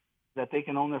prove that they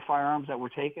can own their firearms that were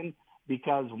taken,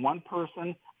 because one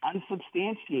person,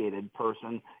 unsubstantiated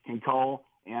person, can call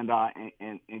and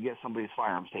get somebody's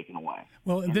firearms taken away.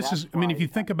 Well, if you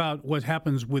think about what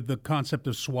happens with the concept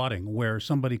of swatting, where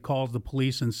somebody calls the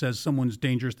police and says someone's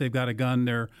dangerous, they've got a gun,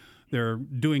 they're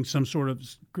doing some sort of,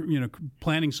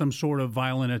 planning some sort of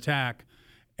violent attack,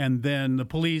 and then the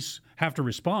police have to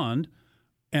respond,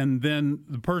 and then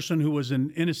the person who was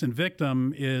an innocent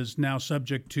victim is now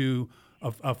subject to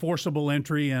a forcible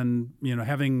entry and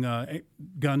having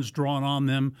guns drawn on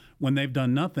them when they've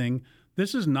done nothing.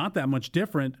 This is not that much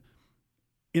different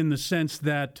in the sense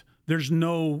that there's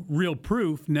no real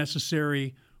proof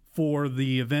necessary for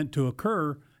the event to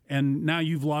occur, and now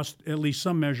you've lost at least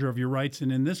some measure of your rights.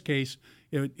 And in this case,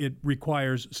 it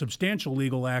requires substantial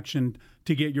legal action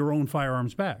to get your own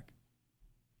firearms back.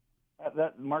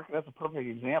 Mark, that's a perfect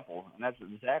example, and that's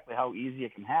exactly how easy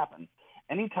it can happen.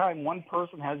 Anytime one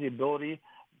person has the ability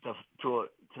to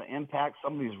impact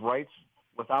somebody's rights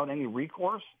without any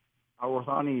recourse or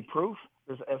without any proof,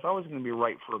 it's always going to be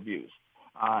ripe for abuse.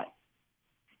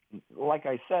 Like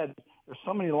I said, there's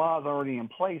so many laws already in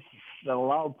place that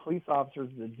allow police officers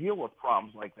to deal with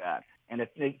problems like that, and if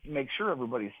they make sure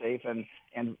everybody's safe, and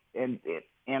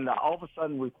all of a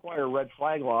sudden require red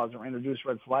flag laws or introduce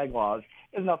red flag laws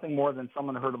is nothing more than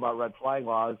someone heard about red flag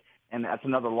laws, and that's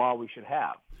another law we should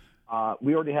have.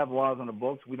 We already have laws on the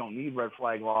books. We don't need red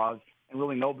flag laws, and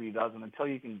really nobody does. And until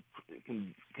you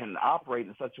can operate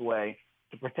in such a way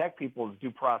to protect people's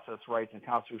due process rights and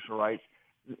constitutional rights,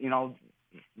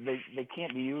 they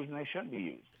can't be used and they shouldn't be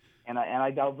used. And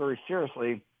I doubt very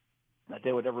seriously that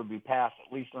they would ever be passed,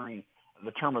 at least during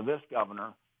the term of this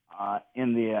governor,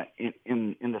 in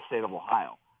the state of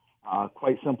Ohio.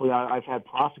 Quite simply, I've had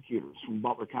prosecutors from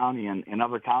Butler County and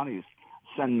other counties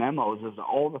send memos as to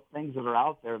all the things that are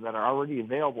out there that are already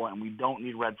available, and we don't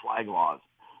need red flag laws.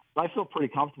 But I feel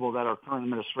pretty comfortable that our current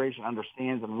administration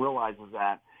understands and realizes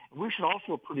that. And we should also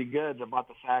feel pretty good about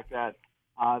the fact that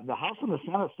the House and the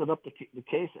Senate stood up to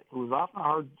Kasich, who was often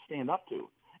hard to stand up to,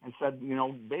 and said,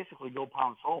 basically go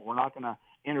pound salt. We're not going to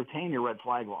entertain your red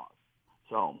flag laws.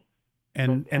 So,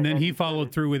 and then he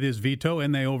followed through with his veto,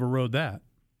 and they overrode that.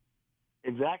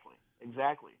 Exactly.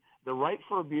 The right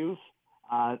for abuse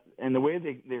and the way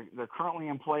they're currently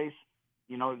in place,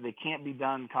 they can't be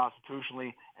done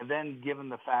constitutionally. And then given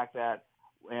the fact that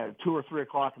 2 or 3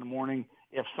 o'clock in the morning,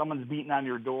 if someone's beating on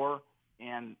your door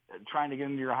and trying to get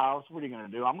into your house, what are you going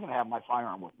to do? I'm going to have my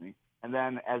firearm with me. And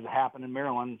then, as it happened in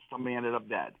Maryland, somebody ended up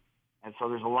dead. And so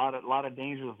there's a lot of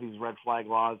dangers with these red flag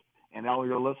laws. And all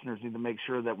your listeners need to make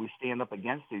sure that we stand up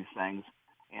against these things.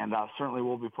 And certainly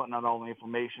we'll be putting out all the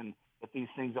information that these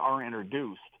things are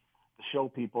introduced to show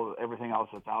people everything else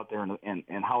that's out there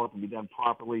and how it can be done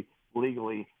properly,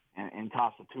 legally, and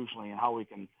constitutionally, and how we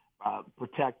can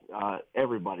protect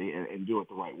everybody and do it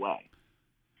the right way.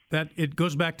 That it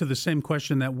goes back to the same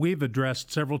question that we've addressed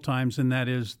several times, and that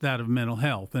is that of mental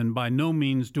health. And by no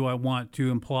means do I want to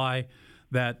imply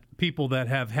that people that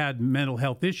have had mental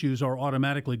health issues are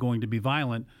automatically going to be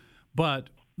violent, but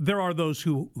there are those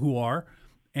who are,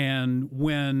 and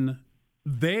when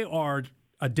they are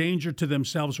a danger to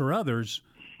themselves or others,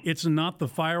 it's not the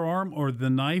firearm or the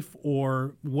knife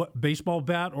or what baseball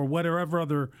bat or whatever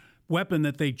other weapon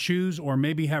that they choose or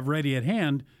maybe have ready at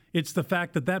hand. It's the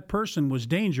fact that that person was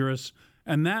dangerous,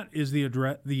 and that is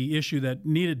the issue that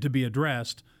needed to be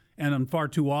addressed. And far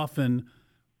too often,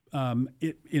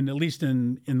 at least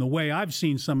in the way I've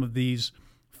seen some of these,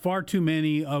 far too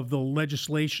many of the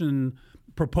legislation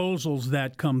proposals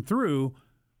that come through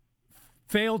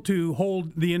fail to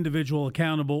hold the individual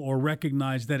accountable or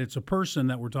recognize that it's a person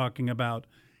that we're talking about,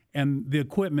 and the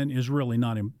equipment is really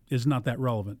not that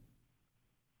relevant.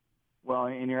 Well,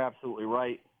 and you're absolutely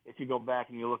right. If you go back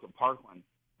and you look at Parkland,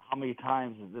 how many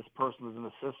times this person was in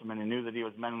the system and they knew that he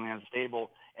was mentally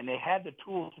unstable, and they had the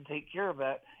tools to take care of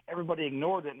that. Everybody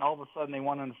ignored it, and all of a sudden they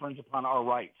want to infringe upon our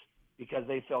rights because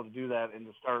they failed to do that and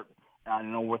to start,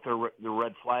 with their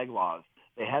red flag laws.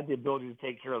 They had the ability to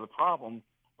take care of the problem,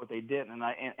 but they didn't,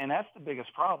 and that's the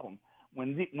biggest problem.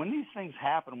 When these things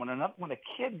happen, when a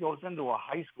kid goes into a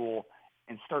high school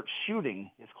and starts shooting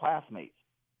his classmates,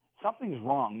 something's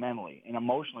wrong mentally and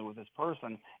emotionally with this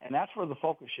person, and that's where the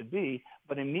focus should be.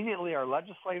 But immediately our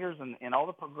legislators and all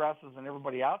the progressives and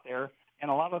everybody out there, and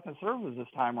a lot of the conservatives this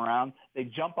time around, they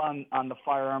jump on the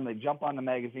firearm, they jump on the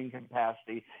magazine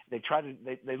capacity,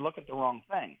 they look at the wrong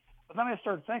thing. But then I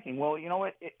started thinking, well, you know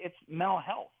what? It's mental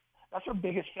health. That's our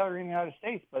biggest failure in the United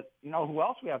States. But who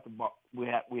else we have to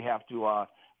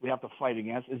fight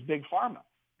against is Big Pharma,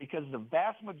 because the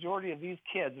vast majority of these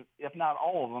kids, if not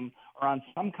all of them, are on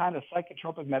some kind of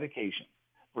psychotropic medication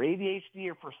for ADHD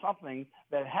or for something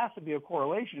that has to be a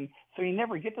correlation. So you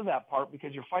never get to that part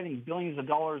because you're fighting billions of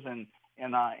dollars in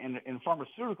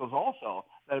pharmaceuticals also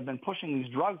that have been pushing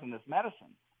these drugs and this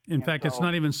medicine. In fact, it's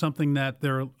not even something that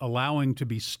they're allowing to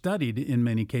be studied in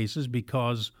many cases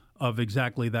because of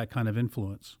exactly that kind of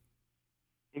influence.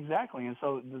 Exactly. And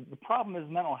so the problem is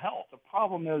mental health. The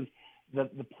problem is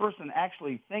the person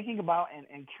actually thinking about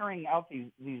and carrying out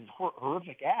these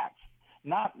horrific acts,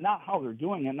 not how they're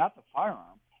doing it, not the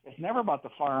firearm. It's never about the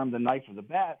firearm, the knife, or the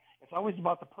bat. It's always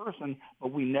about the person,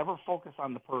 but we never focus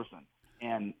on the person.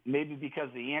 And maybe because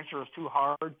the answer is too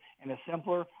hard and it's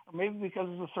simpler, or maybe because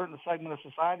there's a certain segment of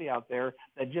society out there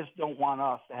that just don't want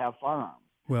us to have firearms.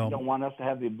 Well, they don't want us to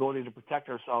have the ability to protect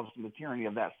ourselves from the tyranny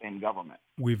of that same government.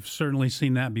 We've certainly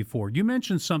seen that before. You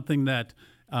mentioned something that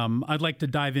I'd like to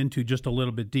dive into just a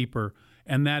little bit deeper,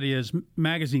 and that is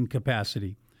magazine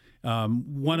capacity.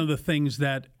 One of the things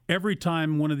that every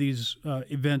time one of these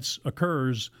events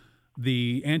occurs,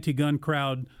 the anti-gun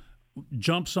crowd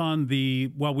jumps on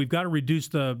we've got to reduce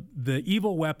the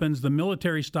evil weapons, the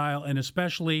military style, and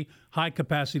especially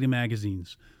high-capacity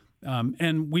magazines.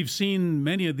 And we've seen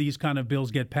many of these kind of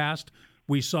bills get passed.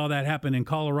 We saw that happen in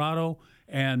Colorado,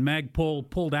 and Magpul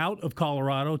pulled out of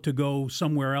Colorado to go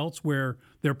somewhere else where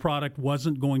their product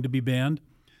wasn't going to be banned.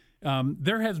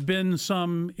 There has been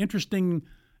some interesting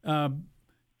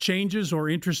changes or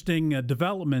interesting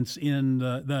developments in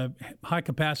the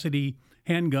high-capacity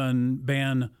handgun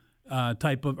ban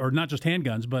type of, or not just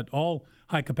handguns, but all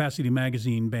high-capacity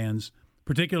magazine bans,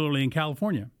 particularly in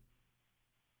California.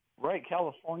 Right.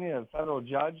 California, a federal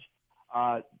judge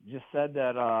just said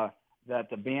that that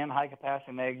to ban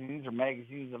high-capacity magazines or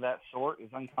magazines of that sort is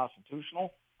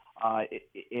unconstitutional,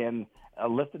 and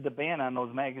lifted the ban on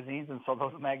those magazines, and so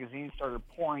those magazines started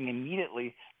pouring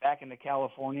immediately back into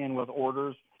California and with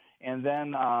orders, and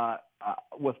then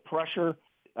with pressure,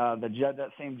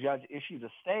 that same judge issued a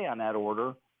stay on that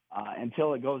order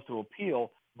until it goes to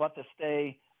appeal, but the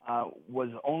stay was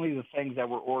only the things that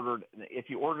were ordered. If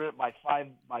you ordered it by 5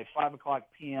 o'clock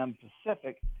p.m.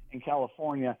 Pacific in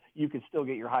California, you could still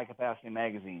get your high-capacity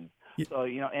magazines. Yeah. So,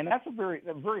 and that's a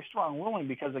very strong ruling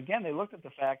because, again, they looked at the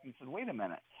fact and said, wait a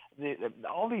minute,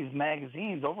 all these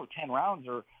magazines, over 10 rounds,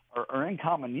 are in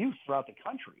common use throughout the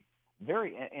country.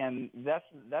 And that's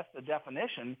the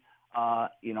definition, by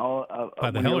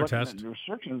the Heller test.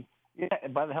 Restrictions,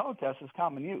 by the Heller test is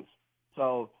common use.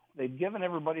 So they've given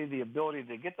everybody the ability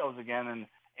to get those again,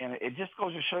 and it just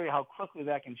goes to show you how quickly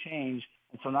that can change.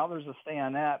 And so now there's a stay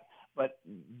on that. But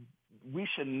we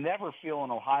should never feel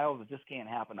in Ohio that this can't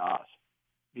happen to us,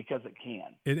 because it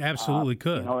can. It absolutely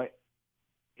could.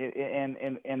 And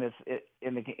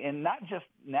not just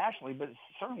nationally, but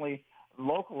certainly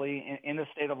locally in the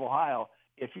state of Ohio.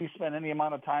 If you spend any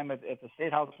amount of time at the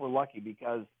State House, we're lucky,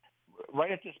 because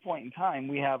right at this point in time,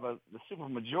 we have the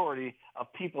supermajority of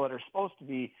people that are supposed to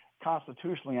be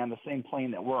constitutionally on the same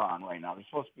plane that we're on right now. They're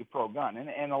supposed to be pro-gun,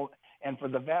 and for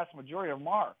the vast majority of them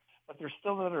are, but they're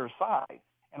still on the other side.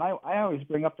 And I always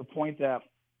bring up the point that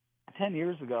 10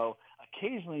 years ago,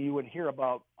 occasionally you would hear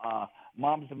about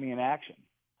Moms of Me in Action.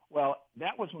 Well,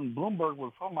 that was when Bloomberg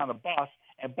would put them on a bus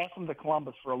and bus them to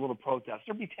Columbus for a little protest.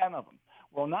 There'd be 10 of them.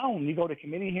 Well, now when you go to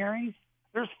committee hearings,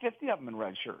 there's 50 of them in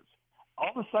red shirts. All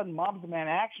of a sudden, Moms of Me in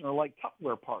Action are like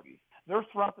Tupperware parties. They're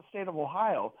throughout the state of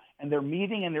Ohio, and they're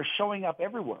meeting, and they're showing up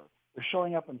everywhere. They're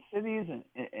showing up in cities and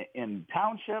in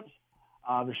townships.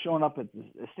 They're showing up at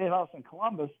the State House in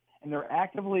Columbus, and they're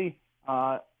actively,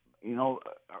 opponents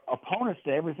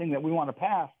to everything that we want to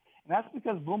pass. And that's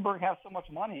because Bloomberg has so much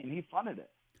money, and he funded it.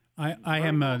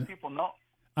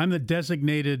 I'm the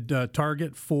designated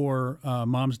target for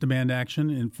Moms Demand Action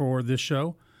and for this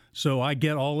show. So I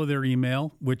get all of their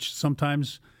email, which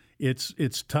sometimes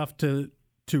it's tough to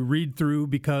read through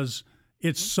because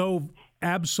it's so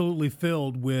absolutely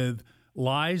filled with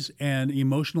lies and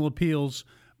emotional appeals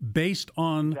based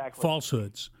on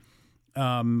falsehoods.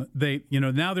 Now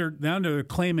they're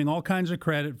claiming all kinds of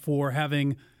credit for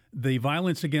having the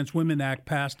Violence Against Women Act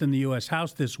passed in the U.S.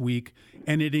 House this week,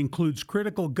 and it includes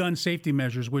critical gun safety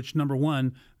measures, which, number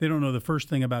one, they don't know the first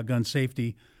thing about gun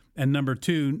safety, and number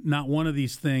two, not one of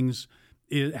these things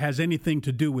has anything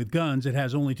to do with guns. It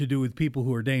has only to do with people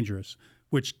who are dangerous,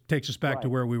 which takes us back to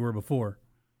where we were before.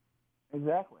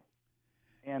 Exactly.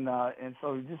 And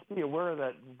so just be aware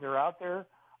that they're out there.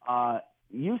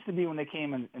 Used to be when they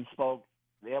came and spoke,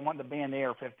 they wanted to ban the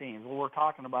AR-15s. Well, we're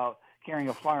talking about carrying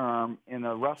a firearm in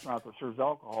a restaurant that serves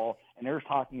alcohol, and they're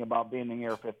talking about banning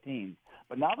AR-15s.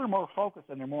 But now they're more focused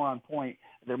and they're more on point.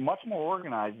 They're much more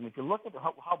organized. And if you look at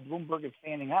how Bloomberg is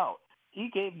standing out, he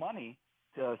gave money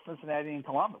to Cincinnati and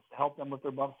Columbus to help them with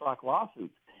their bump-stock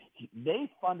lawsuits. They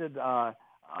funded,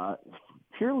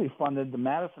 purely funded the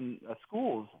Madison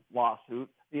schools lawsuit,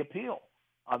 the appeal.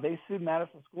 They sued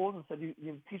Madison schools and said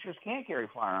teachers can't carry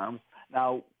firearms.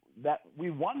 Now, that we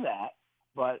won that,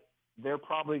 but they're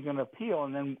probably going to appeal,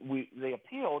 and then they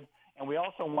appealed, and we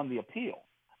also won the appeal.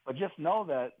 But just know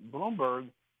that Bloomberg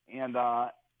and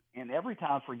Every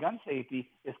Town for Gun Safety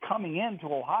is coming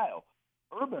into Ohio,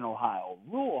 urban Ohio,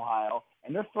 rural Ohio,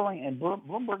 and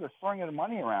Bloomberg is throwing their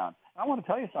money around. And I want to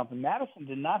tell you something. Madison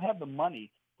did not have the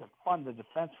money to fund the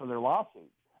defense for their lawsuit.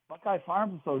 Buckeye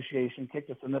Farms Association kicked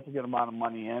a significant amount of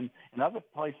money in, and other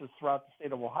places throughout the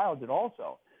state of Ohio did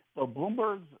also. So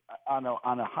Bloomberg's on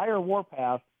a higher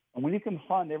warpath, and when you can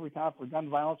fund Every Town for Gun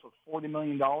Violence with $40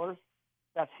 million,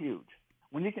 that's huge.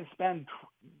 When you can spend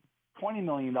 $20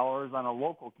 million on a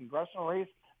local congressional race,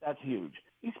 that's huge.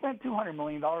 He spent $200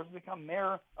 million to become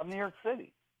mayor of New York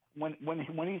City. When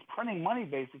he's printing money,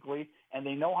 basically, and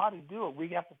they know how to do it, we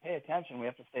have to pay attention. We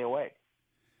have to stay away.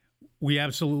 We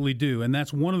absolutely do. And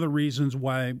that's one of the reasons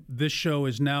why this show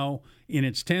is now in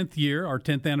its 10th year. Our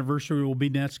 10th anniversary will be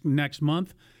next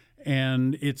month.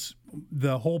 And it's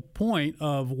the whole point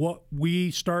of what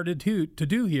we started to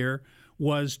do here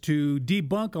was to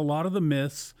debunk a lot of the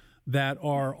myths that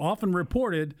are often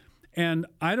reported. And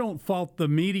I don't fault the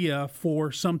media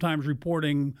for sometimes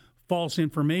reporting false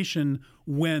information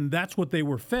when that's what they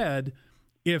were fed.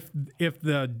 If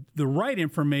the right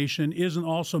information isn't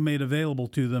also made available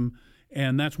to them,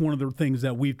 And that's one of the things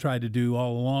that we've tried to do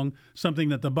all along, something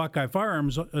that the Buckeye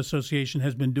Firearms Association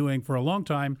has been doing for a long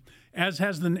time, as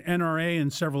has the NRA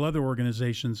and several other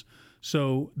organizations.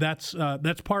 So that's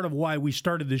part of why we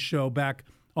started this show back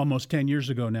almost 10 years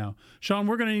ago now. Sean,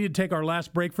 we're going to need to take our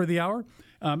last break for the hour.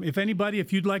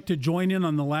 If you'd like to join in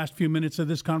on the last few minutes of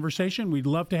this conversation, we'd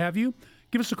love to have you.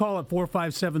 Give us a call at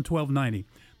 457-1290.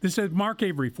 This is Mark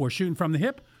Avery for Shooting from the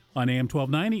Hip on AM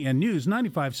 1290 and News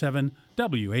 95.7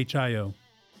 WHIO.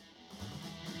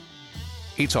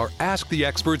 It's our Ask the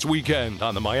Experts weekend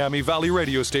on the Miami Valley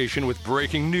radio station with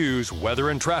breaking news,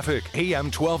 weather, and traffic.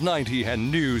 AM 1290 and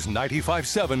News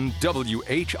 95.7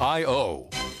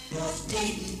 WHIO. North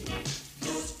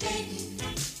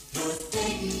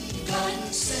Dayton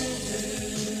Gun Center.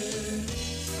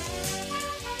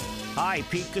 Hi,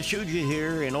 Pete Kasuja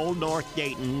here in Old North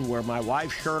Dayton, where my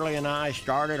wife Shirley and I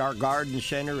started our garden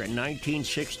center in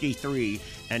 1963,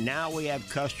 and now we have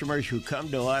customers who come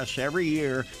to us every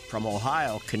year from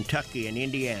Ohio, Kentucky, and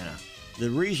Indiana. The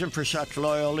reason for such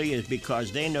loyalty is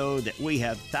because they know that we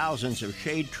have thousands of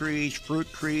shade trees,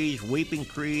 fruit trees, weeping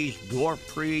trees, dwarf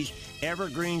trees,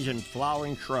 evergreens, and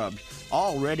flowering shrubs,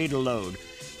 all ready to load.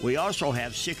 We also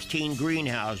have 16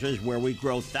 greenhouses where we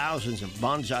grow thousands of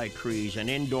bonsai trees and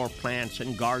indoor plants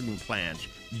and garden plants,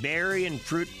 berry and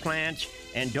fruit plants,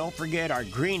 and don't forget our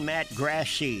green mat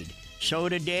grass seed. Sow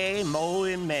today, mow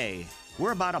in May.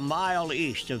 We're about a mile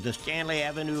east of the Stanley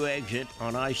Avenue exit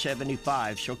on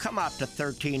I-75, so come out to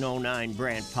 1309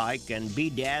 Brant Pike and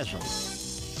be dazzled.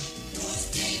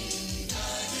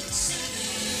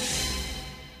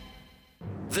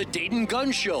 The Dayton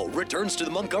Gun Show returns to the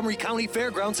Montgomery County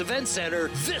Fairgrounds Event Center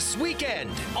this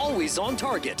weekend. Always on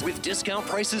target with discount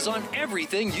prices on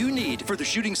everything you need for the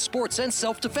shooting, sports, and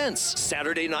self-defense.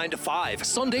 Saturday 9 to 5,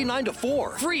 Sunday 9 to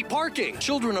 4. Free parking.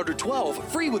 Children under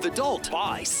 12, free with adult.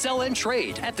 Buy, sell, and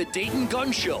trade at the Dayton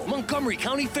Gun Show, Montgomery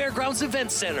County Fairgrounds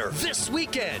Event Center this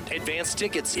weekend. Advance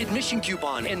tickets, admission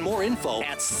coupon, and more info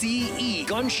at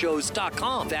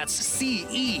cegunshows.com. That's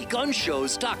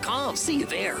cegunshows.com. See you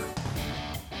there.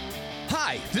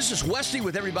 Hi, this is Wesley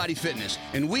with Everybody Fitness,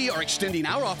 and we are extending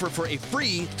our offer for a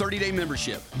free 30-day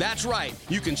membership. That's right,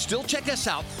 you can still check us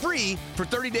out free for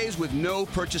 30 days with no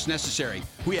purchase necessary.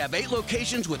 We have 8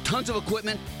 locations with tons of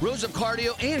equipment, rows of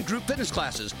cardio, and group fitness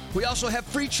classes. We also have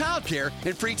free childcare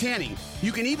and free tanning.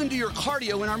 You can even do your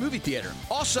cardio in our movie theater.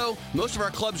 Also, most of our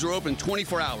clubs are open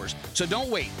 24 hours, so don't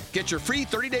wait. Get your free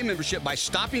 30-day membership by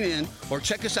stopping in or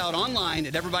check us out online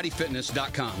at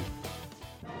everybodyfitness.com.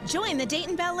 Join the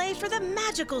Dayton Ballet for the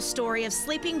magical story of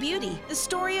Sleeping Beauty, the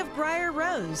story of Briar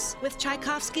Rose, with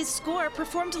Tchaikovsky's score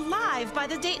performed live by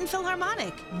the Dayton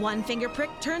Philharmonic. One finger prick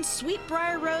turns sweet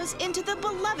Briar Rose into the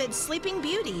beloved Sleeping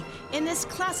Beauty in this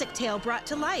classic tale brought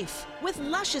to life. With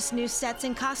luscious new sets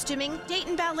and costuming,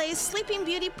 Dayton Ballet's Sleeping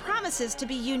Beauty promises to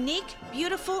be unique,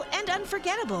 beautiful, and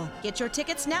unforgettable. Get your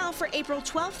tickets now for April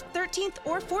 12th, 13th,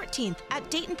 or 14th at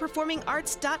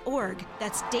DaytonPerformingArts.org.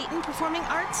 That's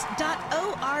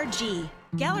DaytonPerformingArts.org.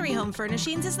 Gallery Home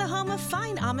Furnishings is the home of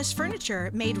fine Amish furniture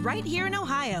made right here in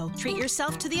Ohio. Treat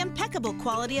yourself to the impeccable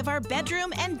quality of our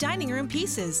bedroom and dining room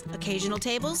pieces, occasional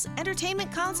tables,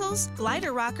 entertainment consoles,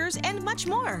 glider rockers, and much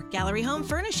more. Gallery Home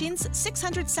Furnishings,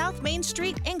 600 South Main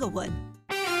Street, Inglewood.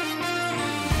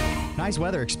 Nice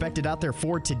weather expected out there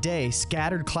for today.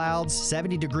 Scattered clouds,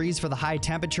 70 degrees for the high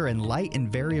temperature, and light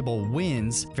and variable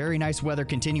winds. Very nice weather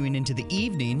continuing into the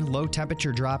evening. Low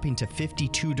temperature dropping to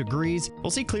 52 degrees. We'll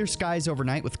see clear skies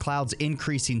overnight with clouds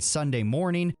increasing Sunday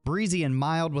morning. Breezy and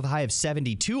mild with a high of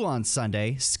 72 on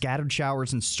Sunday. Scattered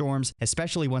showers and storms,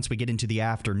 especially once we get into the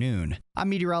afternoon. I'm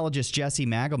meteorologist Jesse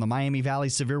Mag on the Miami Valley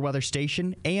Severe Weather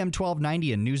Station, AM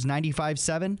 1290 and News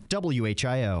 95.7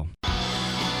 WHIO.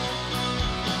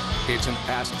 It's an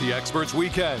Ask the Experts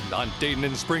weekend on Dayton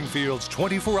and Springfield's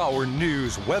 24-hour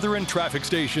news, weather, and traffic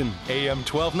station, AM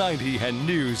 1290 and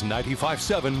News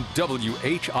 95.7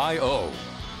 WHIO.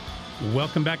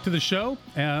 Welcome back to the show.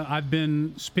 I've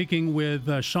been speaking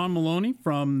with Sean Maloney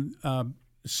from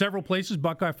several places,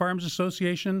 Buckeye Firearms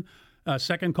Association,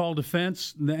 Second Call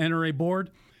Defense, the NRA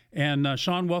board. And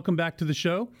Sean, welcome back to the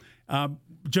show.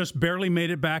 Just barely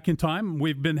made it back in time.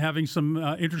 We've been having some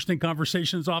interesting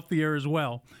conversations off the air as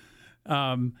well.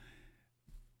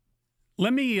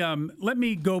 Let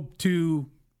me go to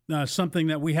something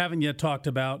that we haven't yet talked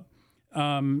about.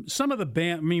 Some of the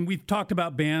band. I mean, we've talked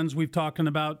about bands. We've talked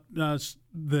about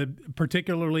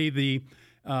particularly the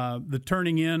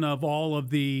turning in of all of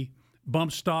the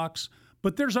bump stocks.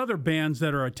 But there's other bans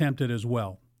that are attempted as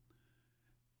well.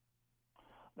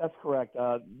 That's correct.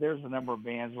 There's a number of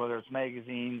bans, whether it's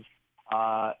magazines,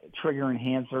 trigger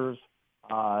enhancers,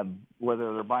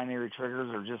 whether they're binary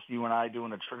triggers or just you and I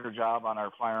doing a trigger job on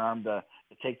our firearm to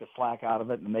take the slack out of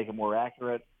it and make it more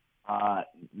accurate.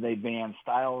 They banned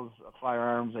styles of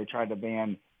firearms. They tried to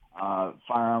ban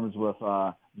firearms with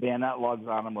bayonet lugs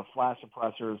on them with flash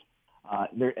suppressors. At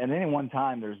any one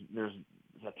time, there's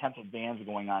attempted bans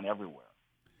going on everywhere.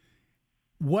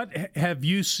 What have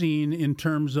you seen in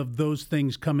terms of those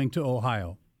things coming to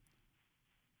Ohio?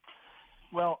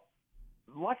 Well,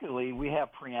 luckily, we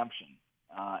have preemption.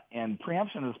 And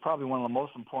preemption is probably one of the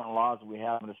most important laws that we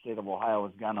have in the state of Ohio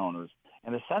as gun owners.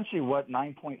 And essentially what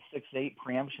 9.68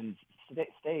 preemption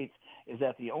states is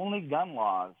that the only gun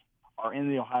laws are in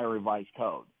the Ohio Revised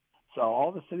Code. So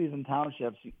all the cities and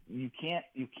townships, you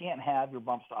can't have your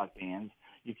bump stock bans.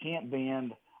 You can't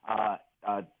ban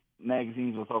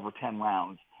magazines with over 10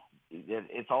 rounds.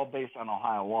 It's all based on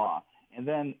Ohio law. And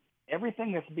then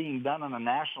everything that's being done on a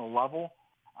national level,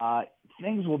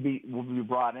 things will be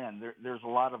brought in. There's a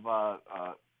lot of,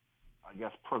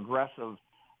 progressive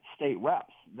state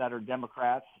reps that are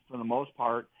Democrats for the most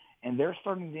part, and they're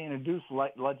starting to introduce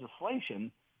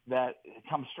legislation that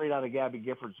comes straight out of Gabby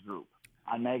Gifford's group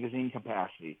on magazine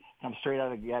capacity, comes straight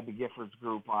out of Gabby Gifford's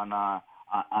group on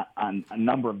a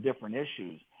number of different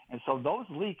issues. And so those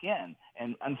leak in,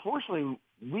 and unfortunately,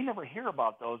 we never hear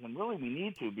about those, and really we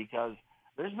need to, because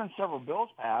there's been several bills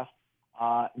passed.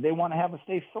 They want to have a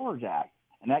Safe Storage Act,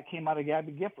 and that came out of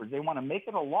Gabby Gifford. They want to make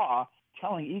it a law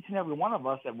telling each and every one of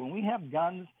us that when we have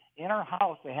guns in our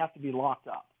house, they have to be locked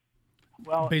up.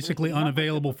 Well, basically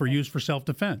unavailable for use for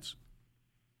self-defense.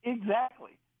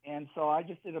 Exactly. And so I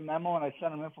just did a memo, and I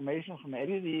sent them information from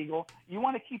Eddie the Eagle. You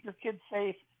want to keep your kids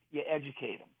safe, you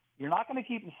educate them. You're not going to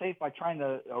keep them safe by trying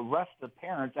to arrest the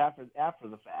parents after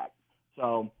the fact.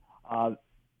 So,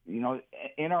 in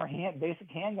our basic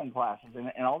handgun classes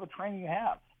and all the training you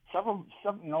have,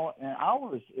 an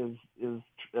hour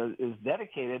is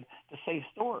dedicated to safe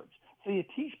storage. So you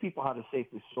teach people how to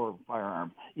safely store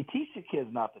firearms. You teach the kids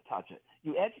not to touch it.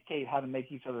 You educate how to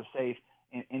make each other safe,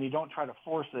 and you don't try to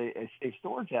force a Safe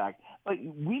Storage Act. But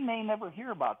we may never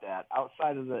hear about that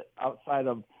outside of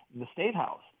the State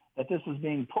House, that this is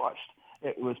being pushed.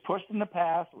 It was pushed in the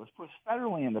past. It was pushed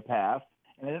federally in the past,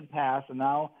 and it didn't pass. And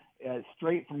now,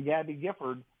 straight from Gabby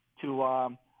Gifford to a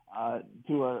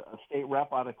state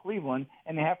rep out of Cleveland.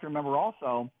 And you have to remember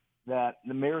also that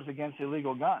the Mayors Against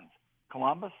Illegal Guns,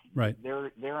 Columbus, right?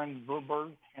 They're in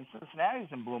Bloomberg, and Cincinnati's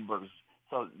in Bloomberg.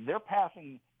 So they're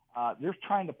passing. They're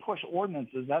trying to push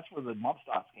ordinances. That's where the bump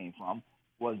stocks came from,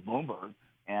 was Bloomberg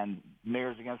and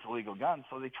Mayors Against Illegal Guns.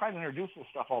 So they try to introduce this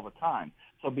stuff all the time.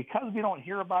 So because we don't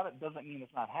hear about it doesn't mean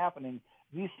it's not happening.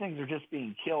 These things are just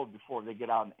being killed before they get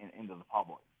out into the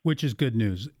public. Which is good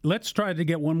news. Let's try to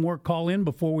get one more call in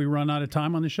before we run out of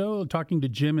time on the show. Talking to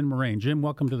Jim in Moraine. Jim,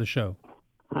 welcome to the show.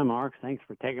 Hi, Mark. Thanks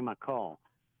for taking my call.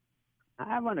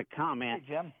 I want to comment.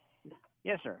 Hey, Jim.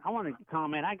 Yes, sir. I want to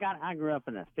comment. I grew up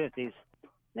in the 50s.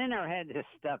 They never had this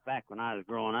stuff back when I was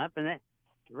growing up, and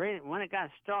when it got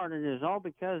started, it was all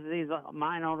because of these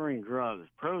mind-altering drugs,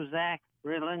 Prozac,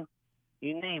 Ritalin,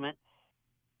 you name it.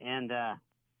 And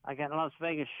I got a Las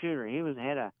Vegas shooter. He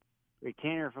had a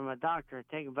retainer from a doctor to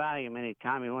take Valium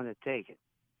anytime he wanted to take it.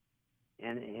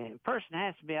 And a person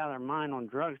has to be out of their mind on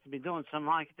drugs to be doing something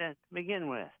like that to begin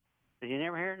with. But you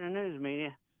never hear it in the news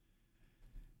media.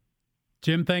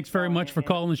 Jim, thanks very much for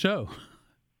calling the show.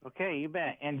 Okay, you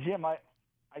bet. And Jim,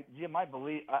 I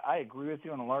believe I agree with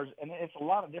you on a large, and it's a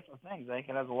lot of different things. I think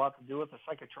it has a lot to do with the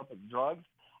psychotropic drugs.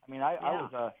 I mean, I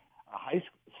was a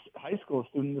high school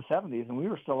student in the 70s, and we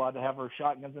were still allowed to have our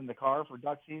shotguns in the car for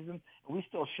duck season, and we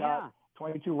still shot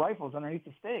 22 rifles underneath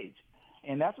the stage.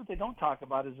 And that's what they don't talk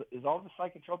about is all the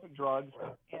psychotropic drugs.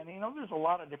 And, there's a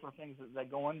lot of different things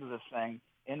that go into this thing,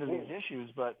 into these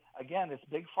issues. But, again, it's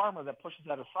Big Pharma that pushes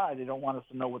that aside. They don't want us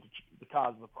to know what the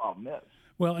cause of the problem is.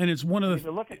 Well, and it's one of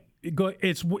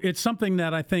it's something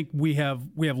that I think we have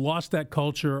lost that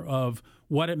culture of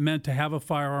what it meant to have a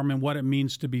firearm and what it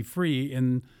means to be free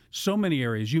in so many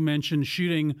areas. You mentioned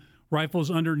shooting rifles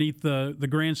underneath the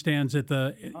grandstands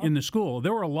in the school.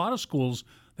 There were a lot of schools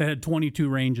that had 22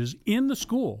 ranges in the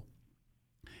school.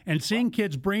 And seeing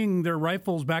kids bringing their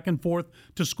rifles back and forth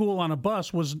to school on a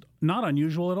bus was not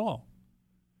unusual at all.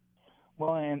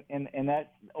 Well, and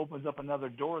that opens up another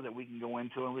door that we can go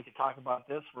into, and we could talk about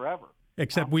this forever.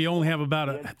 Except we only have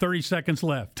about 30 seconds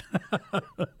left.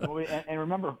 And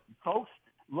remember, folks,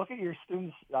 look at your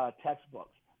students'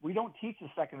 textbooks. We don't teach the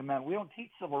Second Amendment. We don't teach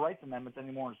civil rights amendments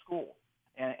anymore in school.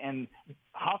 And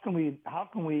how can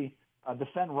we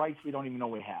defend rights we don't even know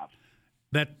we have?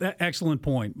 That excellent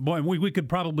point. Boy, we could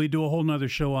probably do a whole nother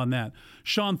show on that.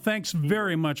 Sean, thanks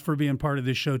very much for being part of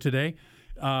this show today.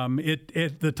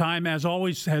 The time, as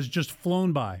always, has just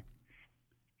flown by.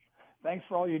 Thanks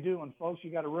for all you do. And, folks,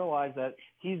 you got to realize that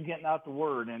he's getting out the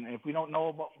word. And if we don't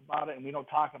know about it and we don't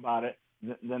talk about it,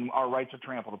 then our rights are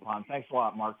trampled upon. Thanks a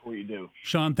lot, Mark, for what you do.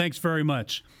 Sean, thanks very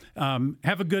much.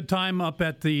 Have a good time up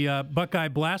at the Buckeye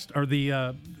Blast or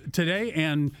the today,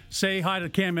 and say hi to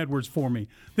Cam Edwards for me.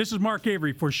 This is Mark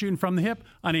Avery for Shooting from the Hip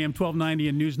on AM 1290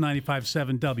 and News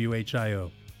 95.7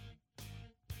 WHIO.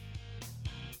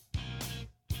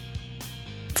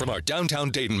 From our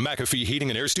downtown Dayton McAfee Heating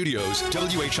and Air Studios,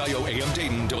 WHIO AM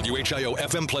Dayton, WHIO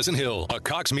FM Pleasant Hill, a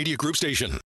Cox Media Group station.